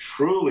music is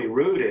truly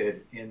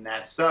rooted in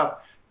that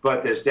stuff.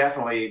 But there's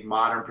definitely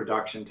modern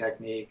production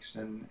techniques,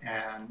 and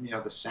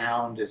the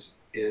sound is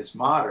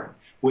modern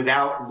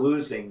without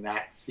losing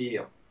that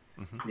feel.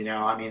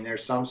 Mm-hmm.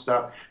 There's some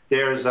stuff.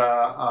 There's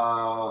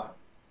a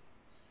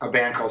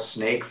band called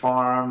Snake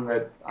Farm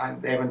that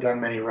they haven't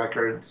done many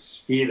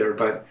records either,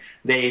 but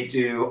they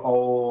do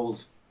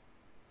old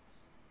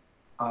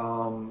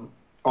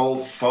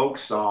folk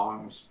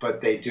songs,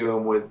 but they do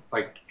them with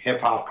like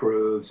hip hop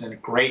grooves, and a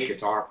great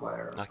guitar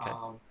player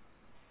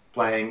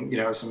playing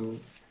some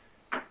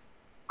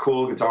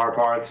cool guitar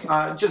parts,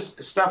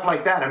 just stuff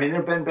like that. There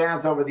have been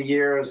bands over the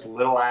years.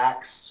 Little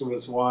Axe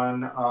was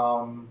one.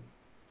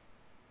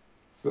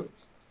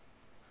 Oops,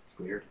 that's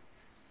weird.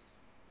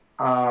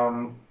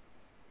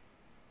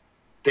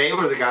 They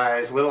were the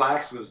guys. Little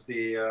Axe was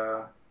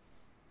the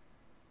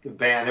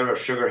band. They were a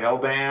Sugar Hill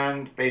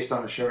band, based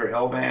on the Sugar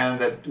Hill band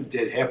that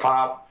did hip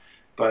hop,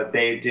 but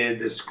they did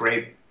this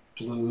great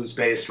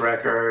blues-based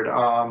record.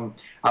 I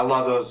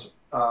love those.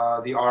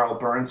 The R.L.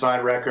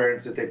 Burnside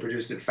records that they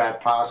produced at Fat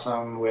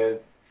Possum,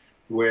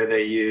 where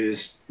they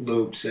used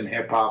loops and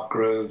hip hop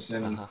grooves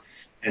and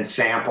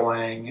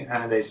sampling,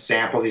 and they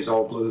sample these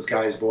old blues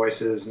guys'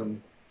 voices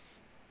and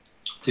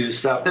do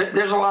stuff.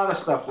 There's a lot of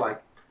stuff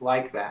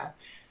like that.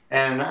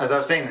 And as I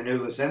was saying, the new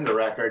Lucinda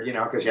record,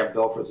 because you have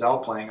Bill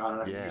Frisell playing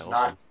on it, he's awesome.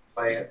 Not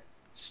play it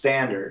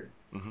standard.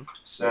 Mm-hmm.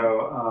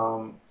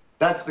 So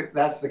that's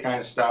the kind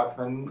of stuff,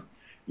 and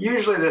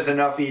usually there's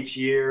enough each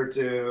year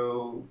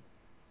to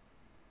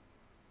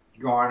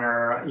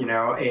garner,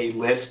 a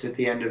list at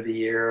the end of the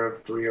year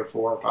of 3 or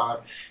 4 or 5,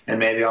 and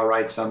maybe I'll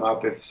write some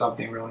up if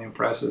something really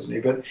impresses me.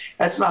 But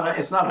it's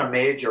not a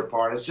major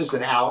part. It's just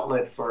an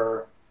outlet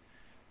for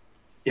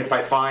if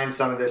I find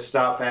some of this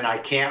stuff and I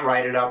can't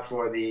write it up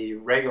for the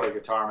regular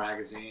guitar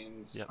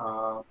magazines, Yep.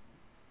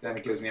 then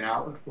it gives me an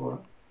outlet for it.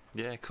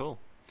 Yeah, cool.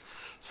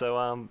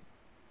 So,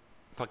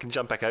 if I can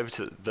jump back over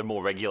to the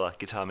more regular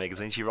guitar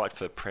magazines, you write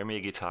for Premier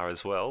Guitar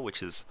as well,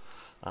 which is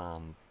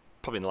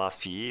probably in the last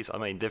few years. I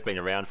mean, they've been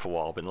around for a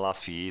while, but in the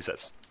last few years,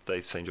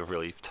 they seem to have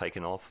really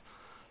taken off,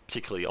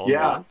 particularly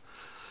Yeah.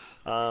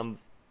 online.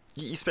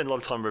 You spend a lot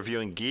of time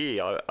reviewing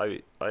gear.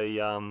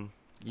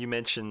 You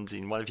mentioned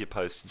in one of your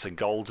posts it's a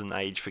golden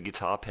age for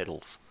guitar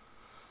pedals.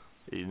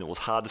 And it was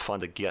hard to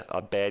find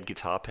a bad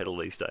guitar pedal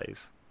these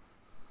days.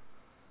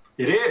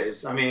 It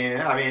is.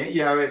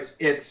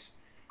 It's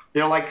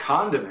they're like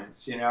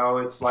condiments.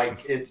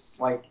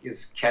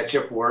 Is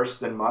ketchup worse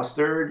than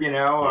mustard?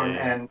 Yeah.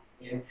 And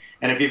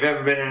if you've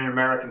ever been in an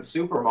American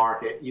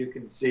supermarket, you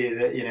can see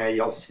that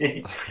you'll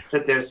see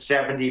that there's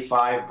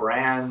 75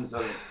 brands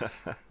of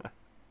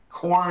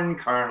corn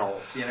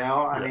kernels.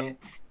 Yeah.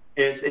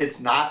 It's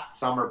not,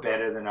 some are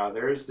better than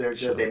others. They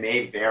Sure.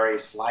 may vary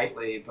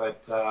slightly,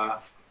 but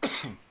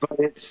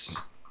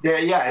it's there.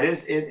 Yeah, it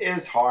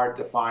is hard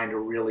to find a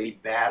really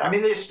bad. I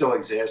mean, they still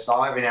exist.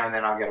 Every now and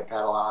then I'll get a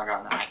pedal and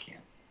I'll go, no, I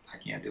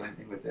can't do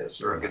anything with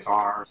this, or a Right.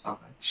 guitar or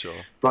something. Sure.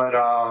 But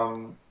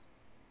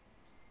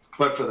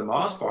for the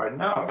most part,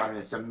 no. I mean,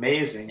 it's an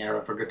amazing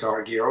era for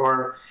guitar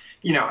gear,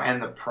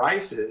 and the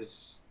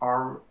prices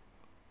are,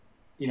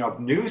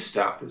 new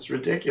stuff is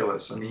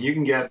ridiculous. I mean, you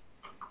can get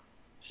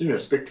a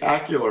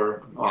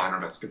spectacular, well, I don't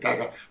know,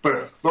 spectacular, but a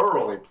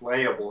thoroughly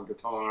playable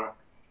guitar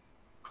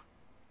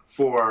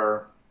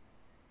for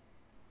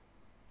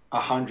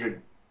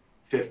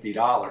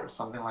 $150,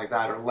 something like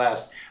that, or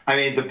less. I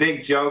mean, the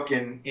big joke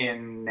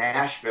in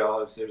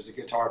Nashville is there's a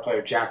guitar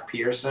player, Jack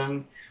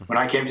Pearson. When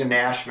I came to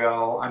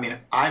Nashville, I mean,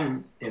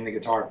 I'm in the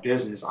guitar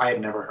business. I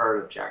had never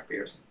heard of Jack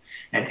Pearson.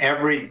 And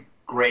every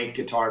great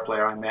guitar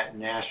player I met in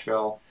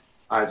Nashville,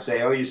 I'd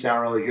say, oh, you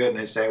sound really good. And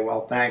they say,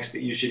 well, thanks,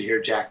 but you should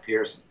hear Jack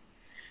Pearson.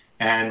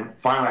 And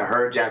finally, I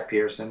heard Jack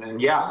Pearson,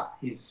 and yeah,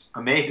 he's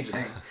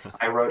amazing.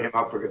 I wrote him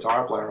up for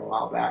Guitar Player a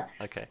while back.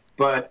 Okay.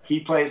 But he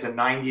plays a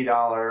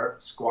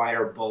 $90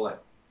 Squire Bullet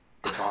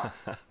guitar.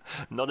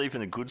 Not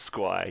even a good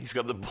Squire. He's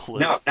got the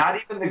bullet. No,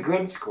 not even the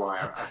good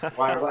Squire. A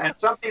Squire. And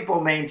some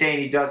people maintain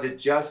he does it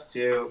just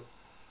to,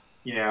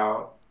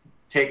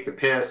 take the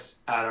piss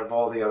out of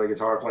all the other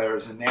guitar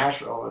players in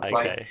Nashville. It's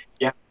Okay.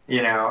 like,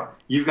 yeah,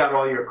 you've got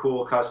all your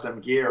cool custom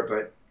gear,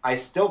 but I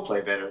still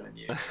play better than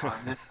you.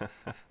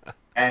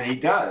 And he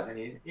does, and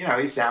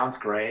he sounds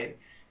great.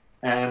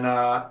 And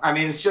I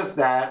mean, it's just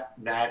that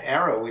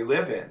era we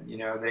live in.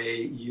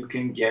 You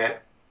can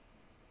get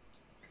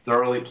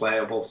thoroughly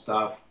playable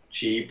stuff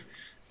cheap.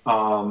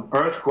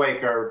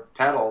 Earthquaker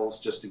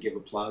pedals, just to give a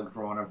plug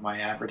for one of my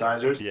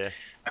advertisers. Yeah.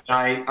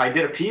 And I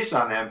did a piece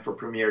on them for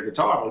Premier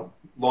Guitar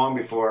long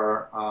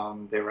before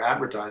they were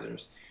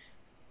advertisers.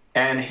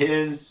 And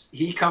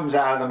he comes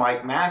out of the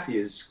Mike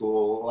Matthews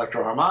School,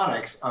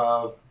 Electro-Harmonics,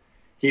 of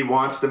he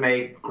wants to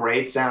make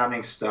great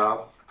sounding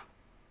stuff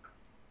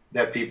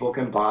that people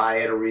can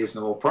buy at a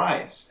reasonable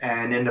price.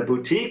 And in the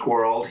boutique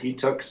world, he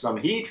took some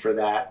heat for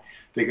that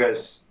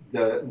because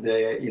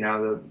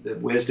the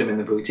wisdom in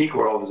the boutique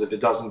world is if it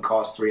doesn't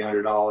cost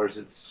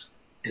 $300,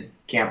 it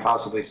can't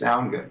possibly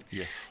sound good.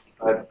 Yes.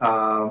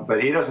 But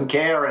he doesn't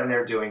care, and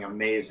they're doing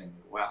amazingly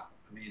well.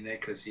 I mean,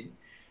 because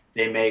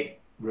they make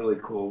really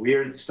cool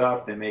weird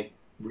stuff. They make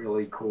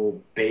really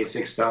cool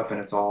basic stuff, and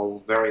it's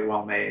all very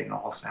well made and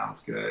all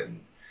sounds good. And,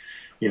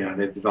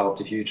 they've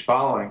developed a huge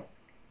following.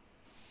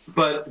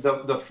 But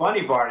the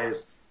funny part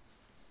is,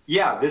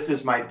 yeah, this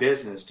is my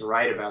business to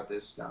write about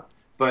this stuff.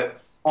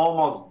 But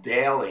almost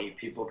daily,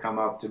 people come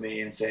up to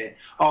me and say,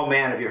 oh,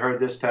 man, have you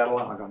heard this pedal?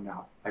 And I go,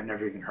 no, I've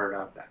never even heard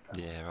of that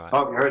pedal. Yeah, right.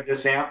 Oh, have you heard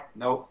this amp?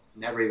 Nope,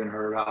 never even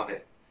heard of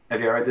it.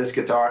 Have you heard this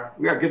guitar?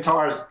 We got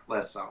guitars,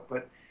 less so.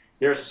 But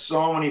there's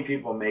so many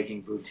people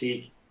making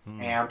boutique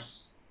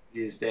amps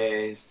these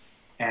days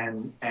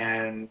and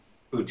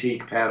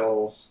boutique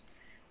pedals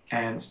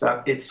and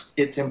stuff.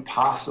 It's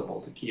impossible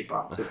to keep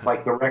up. It's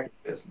like the record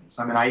business.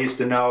 I mean, I used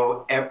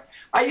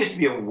to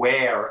be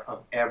aware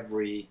of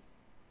every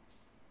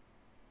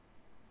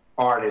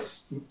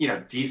artist,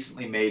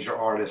 decently major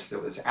artist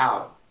that was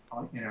out,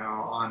 on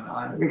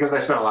because I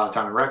spent a lot of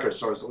time in record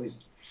stores, at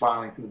least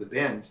filing through the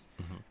bins.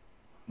 Mm-hmm.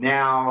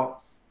 Now,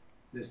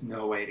 there's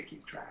no way to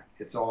keep track.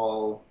 It's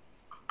all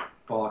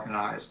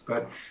balkanized.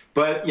 But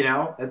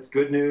that's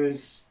good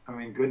news. I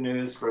mean, good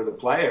news for the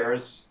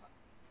players.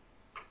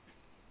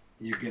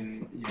 You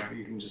can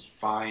just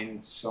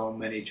find so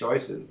many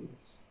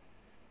choices.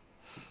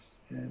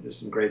 There's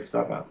some great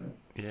stuff out there.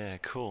 Yeah,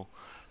 cool.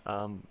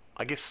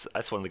 I guess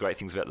that's one of the great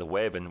things about the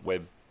web and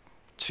Web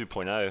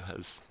 2.0,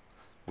 as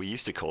we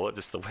used to call it,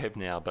 just the web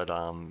now. But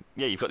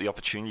you've got the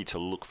opportunity to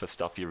look for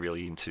stuff you're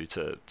really into,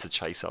 to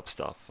chase up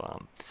stuff.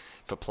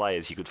 For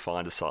players, you could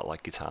find a site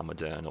like Guitar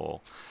Moderne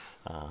or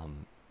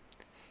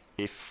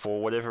if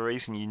for whatever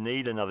reason you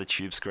need another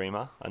Tube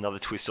Screamer, another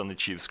twist on the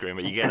Tube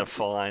Screamer, you're gonna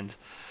find,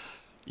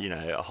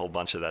 a whole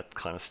bunch of that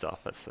kind of stuff.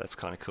 That's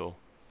kind of cool.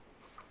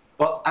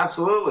 Well,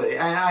 absolutely,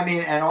 and I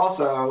mean, and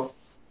also,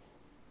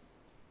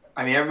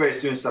 I mean,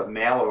 everybody's doing stuff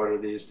mail order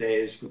these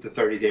days with the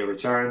 30-day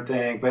return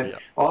thing. But Yeah.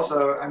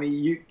 also, I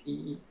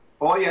mean,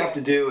 all you have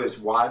to do is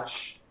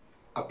watch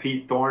a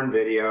Pete Thorne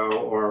video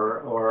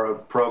or a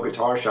Pro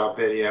Guitar Shop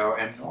video,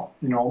 and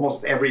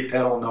almost every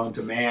pedal known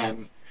to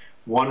man,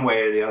 one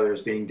way or the other,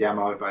 is being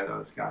demoed by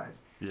those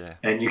guys. Yeah.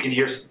 And you can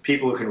hear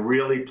people who can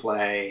really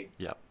play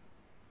Yep.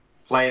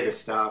 the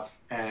stuff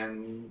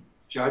and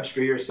judge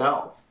for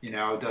yourself.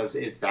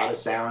 Is that a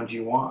sound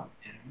you want?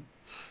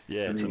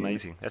 Yeah, it's I mean,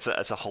 amazing.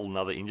 That's a whole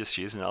nother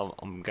industry, isn't it?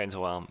 I'm going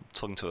to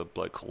talking to a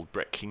bloke called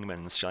Brett Kingman,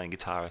 an Australian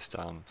guitarist.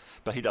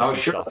 But he does some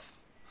sure. stuff.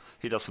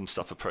 He does some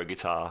stuff for Pro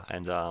Guitar,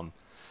 and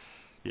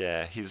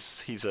yeah,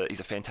 he's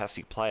a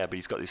fantastic player. But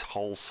he's got this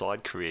whole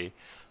side career,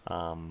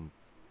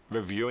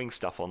 reviewing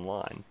stuff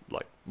online,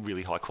 like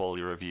really high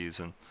quality reviews,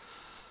 and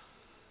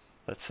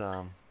that's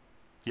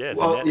yeah.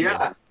 Well,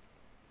 yeah.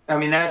 I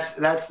mean,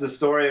 that's the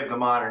story of the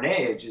modern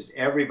age. Is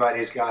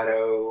everybody's got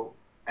to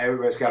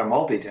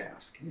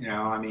multitask.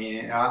 I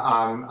mean,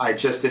 I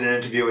just did an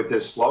interview with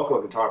this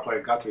local guitar player,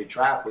 Guthrie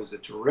Trapp, who's a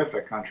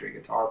terrific country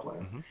guitar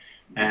player, Mm-hmm.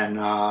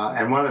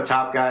 and one of the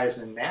top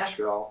guys in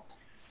Nashville.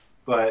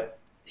 But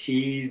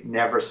he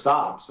never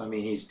stops. I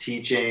mean, he's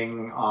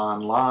teaching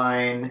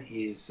online.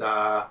 He's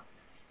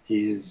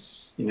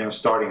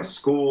starting a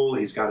school.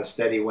 He's got a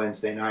steady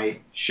Wednesday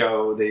night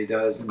show that he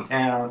does in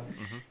town.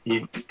 Mm-hmm.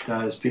 He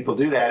does. People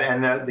do that,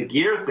 and the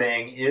gear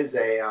thing is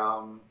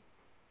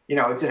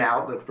it's an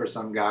outlet for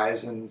some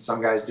guys, and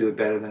some guys do it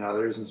better than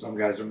others, and some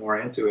guys are more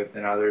into it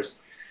than others.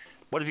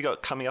 What have you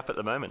got coming up at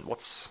the moment?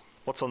 What's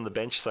on the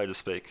bench, so to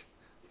speak?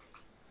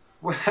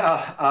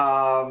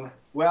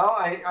 Well,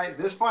 I at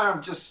this point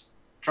I'm just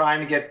trying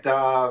to get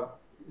the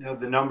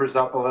numbers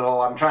up a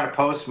little. I'm trying to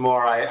post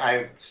more.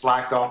 I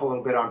slacked off a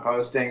little bit on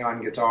posting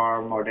on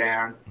Guitar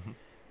Moderne. Mm-hmm.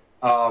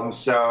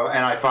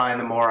 And I find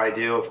the more I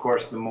do, of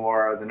course, the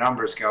more the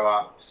numbers go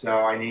up. So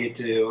I need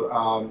to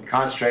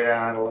concentrate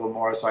on it a little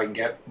more so I can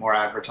get more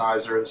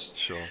advertisers.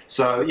 Sure.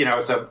 So,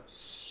 it's a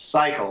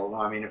cycle.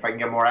 I mean, if I can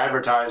get more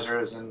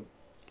advertisers and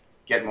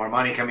get more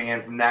money coming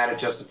in from that, it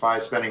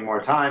justifies spending more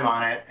time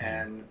on it.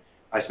 And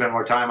I spend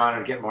more time on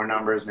it, get more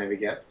numbers,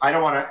 I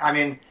don't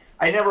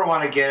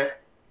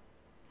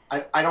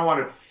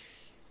want to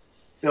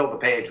fill the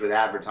page with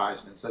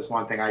advertisements. That's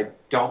one thing I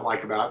don't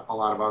like about a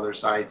lot of other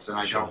sites, and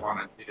I Sure. don't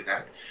want to do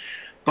that.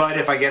 But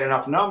if I get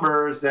enough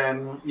numbers,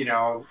 then,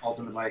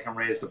 ultimately I can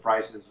raise the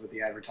prices with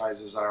the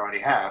advertisers I already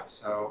have.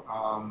 So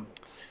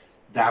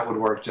that would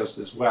work just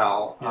as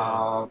well.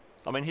 Yeah.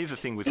 I mean, here's the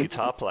thing with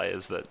guitar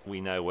players that we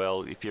know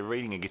well. If you're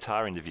reading a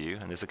guitar interview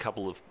and there's a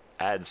couple of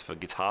ads for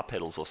guitar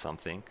pedals or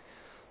something,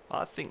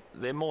 I think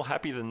they're more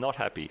happy than not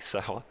happy. So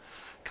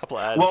a couple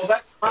of ads. Well,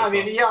 that's. goes I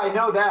mean, well. yeah, I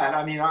know that.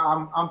 I mean,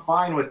 I'm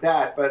fine with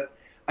that. But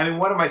I mean,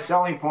 one of my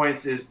selling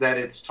points is that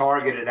it's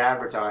targeted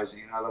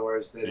advertising. In other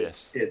words, that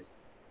Yes.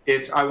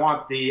 it's. I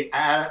want the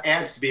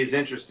ads to be as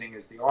interesting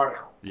as the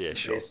articles. Yeah,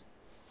 sure.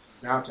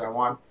 I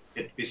want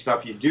it to be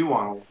stuff you do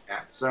want to look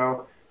at.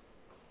 So,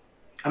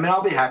 I mean,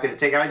 I'll be happy to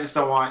take it. I just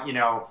don't want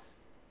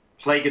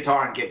play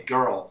guitar and get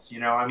girls.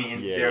 I mean,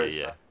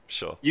 Yeah.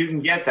 Sure. You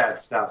can get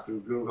that stuff through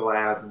Google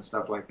Ads and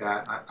stuff like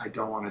that. I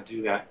don't want to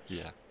do that.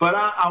 Yeah. But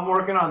I'm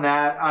working on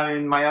that. I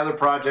mean, my other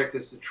project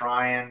is to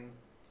try and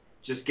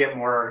just get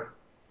more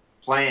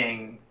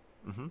playing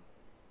Mm-hmm.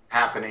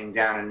 happening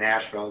down in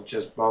Nashville,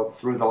 just both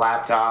through the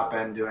laptop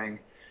and doing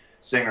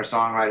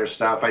singer-songwriter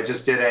stuff. I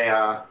just did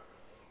a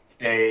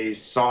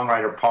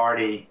songwriter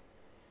party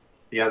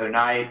the other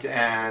night,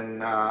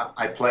 and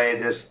I played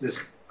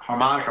this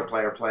harmonica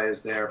player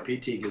plays there,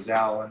 P.T.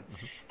 Gazelle, and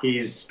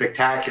he's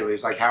spectacular.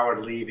 He's like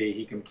Howard Levy.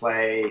 He can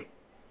play.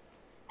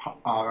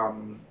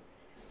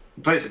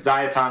 He plays a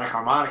diatonic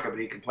harmonica, but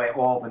he can play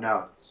all the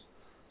notes.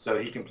 So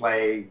he can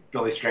play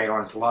Billy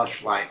Strayhorn's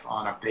 "Lush Life"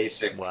 on a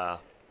basic Wow.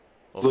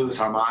 Awesome. blues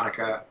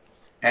harmonica,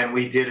 and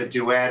we did a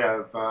duet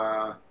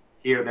of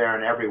 "Here, There,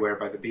 and Everywhere"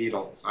 by the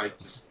Beatles. I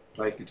just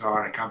played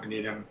guitar and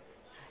accompanied him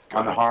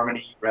on the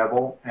Harmony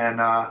Rebel,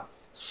 and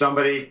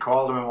somebody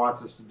called him and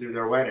wants us to do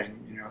their wedding.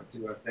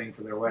 Do a thing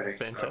for their wedding.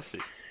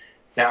 Fantastic.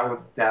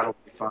 So that'll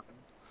be fun.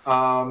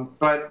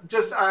 But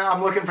just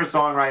I'm looking for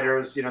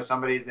songwriters.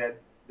 Somebody that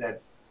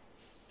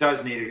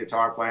does need a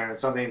guitar player and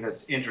something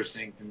that's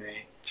interesting to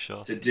me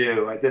Sure. to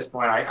do. At this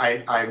point,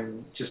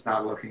 I'm just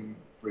not looking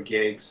for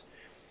gigs.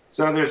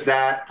 So there's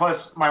that.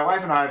 Plus, my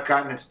wife and I have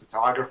gotten into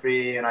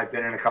photography, and I've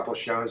been in a couple of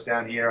shows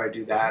down here. I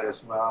do that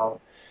as well.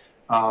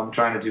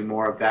 Trying to do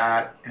more of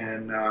that,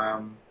 and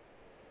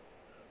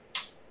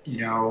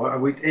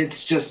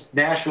it's just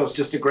Nashville's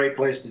just a great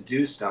place to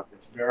do stuff.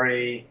 It's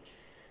very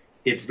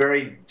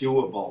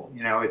doable.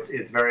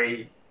 It's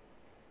very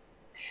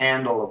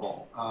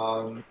handleable.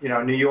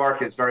 New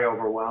York is very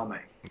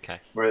overwhelming. Okay.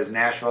 Whereas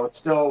Nashville, it's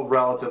still a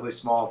relatively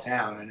small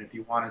town, and if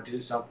you want to do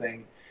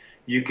something,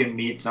 you can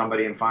meet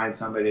somebody and find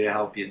somebody to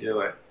help you do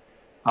it.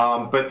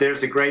 But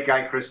there's a great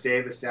guy, Chris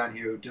Davis, down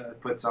here who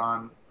puts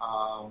on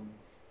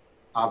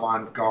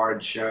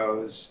avant-garde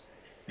shows,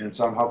 and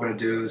so I'm hoping to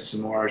do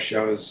some more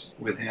shows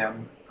with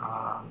him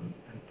and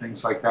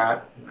things like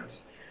that. And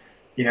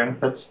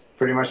that's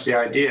pretty much the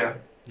idea.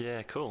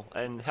 Yeah, cool.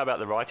 And how about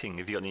the writing?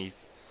 Have you got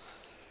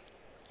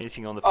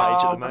anything on the page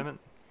at the moment?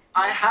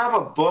 I have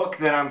a book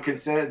that I'm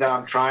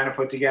trying to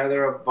put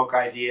together, a book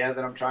idea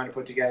that I'm trying to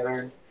put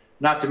together.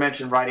 Not to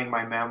mention writing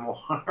my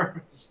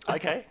memoirs.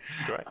 Okay,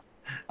 great.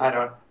 I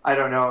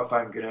don't know if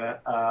I'm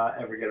gonna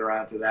ever get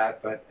around to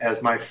that, but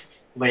as my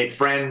late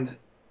friend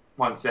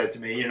once said to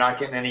me, "You're not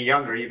getting any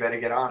younger. You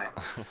better get on it."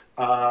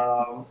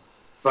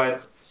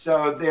 But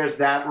so there's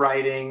that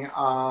writing.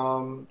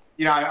 I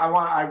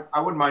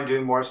wouldn't mind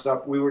doing more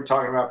stuff. We were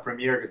talking about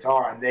Premier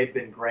Guitar, and they've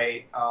been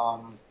great.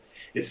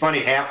 It's funny,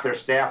 half their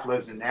staff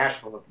lives in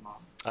Nashville at the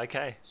moment.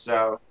 Okay.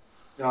 So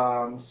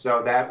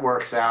that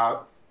works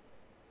out.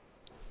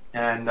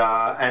 And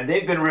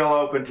they've been real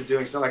open to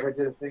doing so. Like I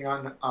did a thing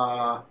on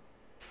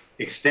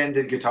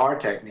extended guitar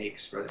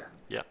techniques for them.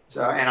 Yeah.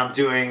 So and I'm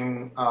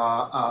doing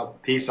a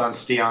piece on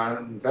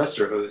Stian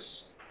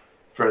Vesterhus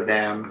for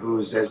them,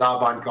 who's as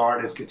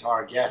avant-garde as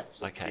guitar gets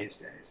these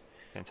days.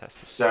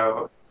 Fantastic.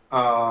 So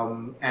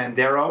and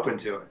they're open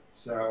to it.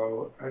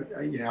 So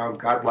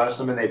God bless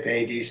them, and they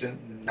pay decent,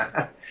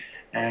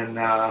 and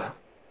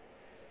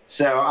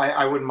so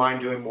I wouldn't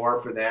mind doing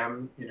more for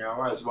them,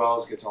 as well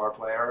as Guitar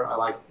Player.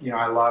 I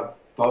love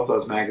both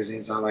those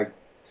magazines. I like,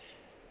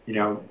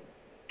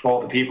 all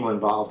the people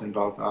involved in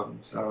both of them.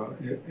 So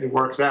it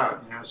works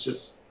out. It's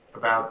just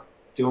about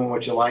doing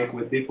what you like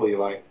with people you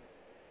like.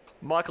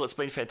 Michael, it's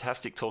been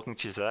fantastic talking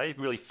to you today.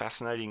 Really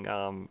fascinating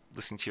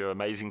listening to your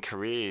amazing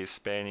career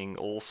spanning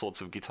all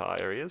sorts of guitar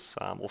areas,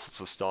 all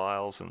sorts of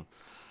styles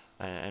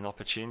and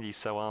opportunities.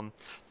 So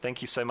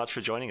thank you so much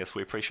for joining us.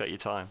 We appreciate your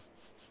time.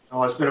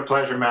 Oh, it's been a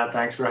pleasure, Matt.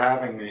 Thanks for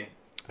having me.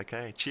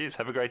 Okay, cheers.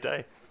 Have a great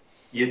day.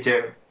 You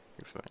too.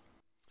 Thanks, mate.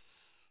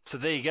 So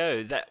there you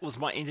go. That was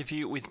my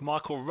interview with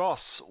Michael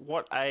Ross.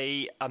 What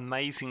a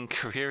amazing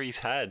career he's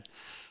had.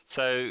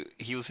 So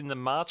he was in the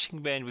marching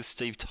band with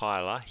Steve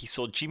Tyler. He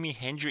saw Jimi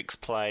Hendrix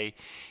play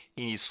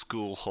in his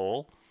school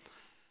hall.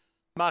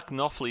 Mark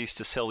Knopfler used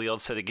to sell the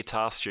odd set of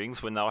guitar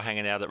strings when they were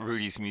hanging out at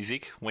Rudy's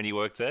Music when he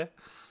worked there.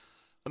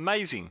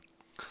 Amazing.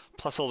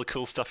 Plus all the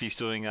cool stuff he's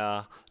doing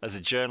as a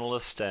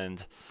journalist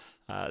and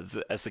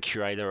as the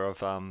curator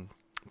of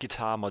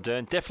Guitar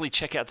Moderne. Definitely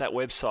check out that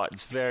website.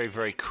 It's very,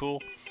 very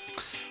cool.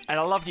 And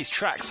I loved his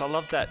tracks. I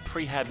love that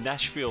Prehab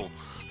Nashville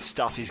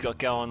stuff he's got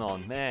going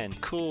on. Man,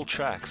 cool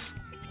tracks.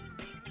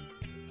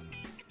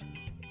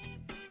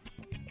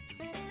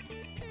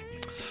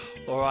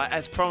 Alright,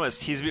 as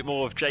promised, here's a bit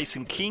more of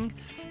Jason King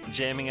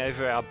jamming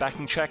over our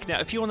backing track. Now,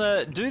 if you want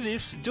to do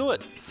this, do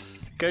it.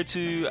 Go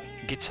to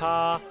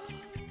Guitar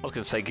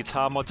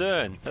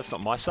Moderne. That's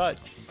not my site.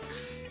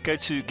 Go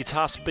to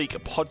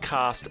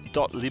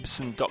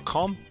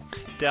guitarspeakpodcast.libsyn.com.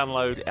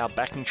 Download our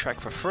backing track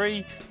for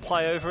free.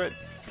 Play over it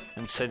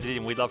and send it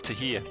in. We'd love to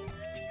hear.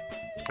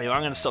 Anyway,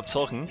 I'm going to stop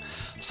talking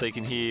so you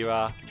can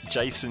hear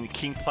Jason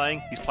King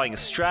playing. He's playing a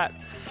Strat.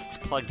 It's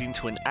plugged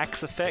into an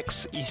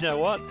Axe-Fx. You know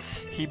what?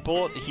 He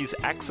bought his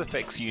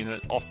Axe-Fx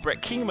unit off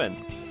Brett Kingman,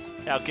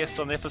 our guest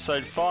on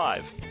episode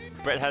 5.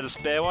 Brett had a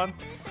spare one.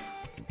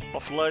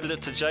 Offloaded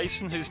it to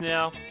Jason, who's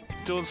now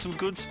doing some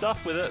good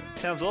stuff with it.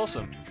 Sounds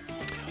awesome.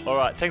 All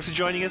right, thanks for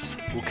joining us.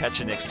 We'll catch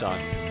you next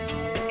time.